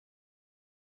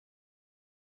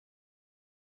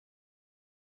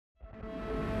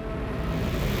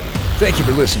 Thank you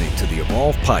for listening to the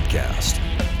Evolve Podcast.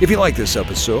 If you like this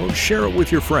episode, share it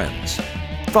with your friends.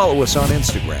 Follow us on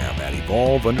Instagram at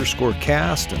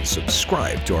Evolve_cast and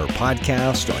subscribe to our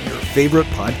podcast on your favorite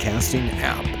podcasting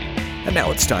app. And now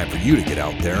it's time for you to get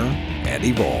out there and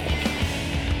evolve.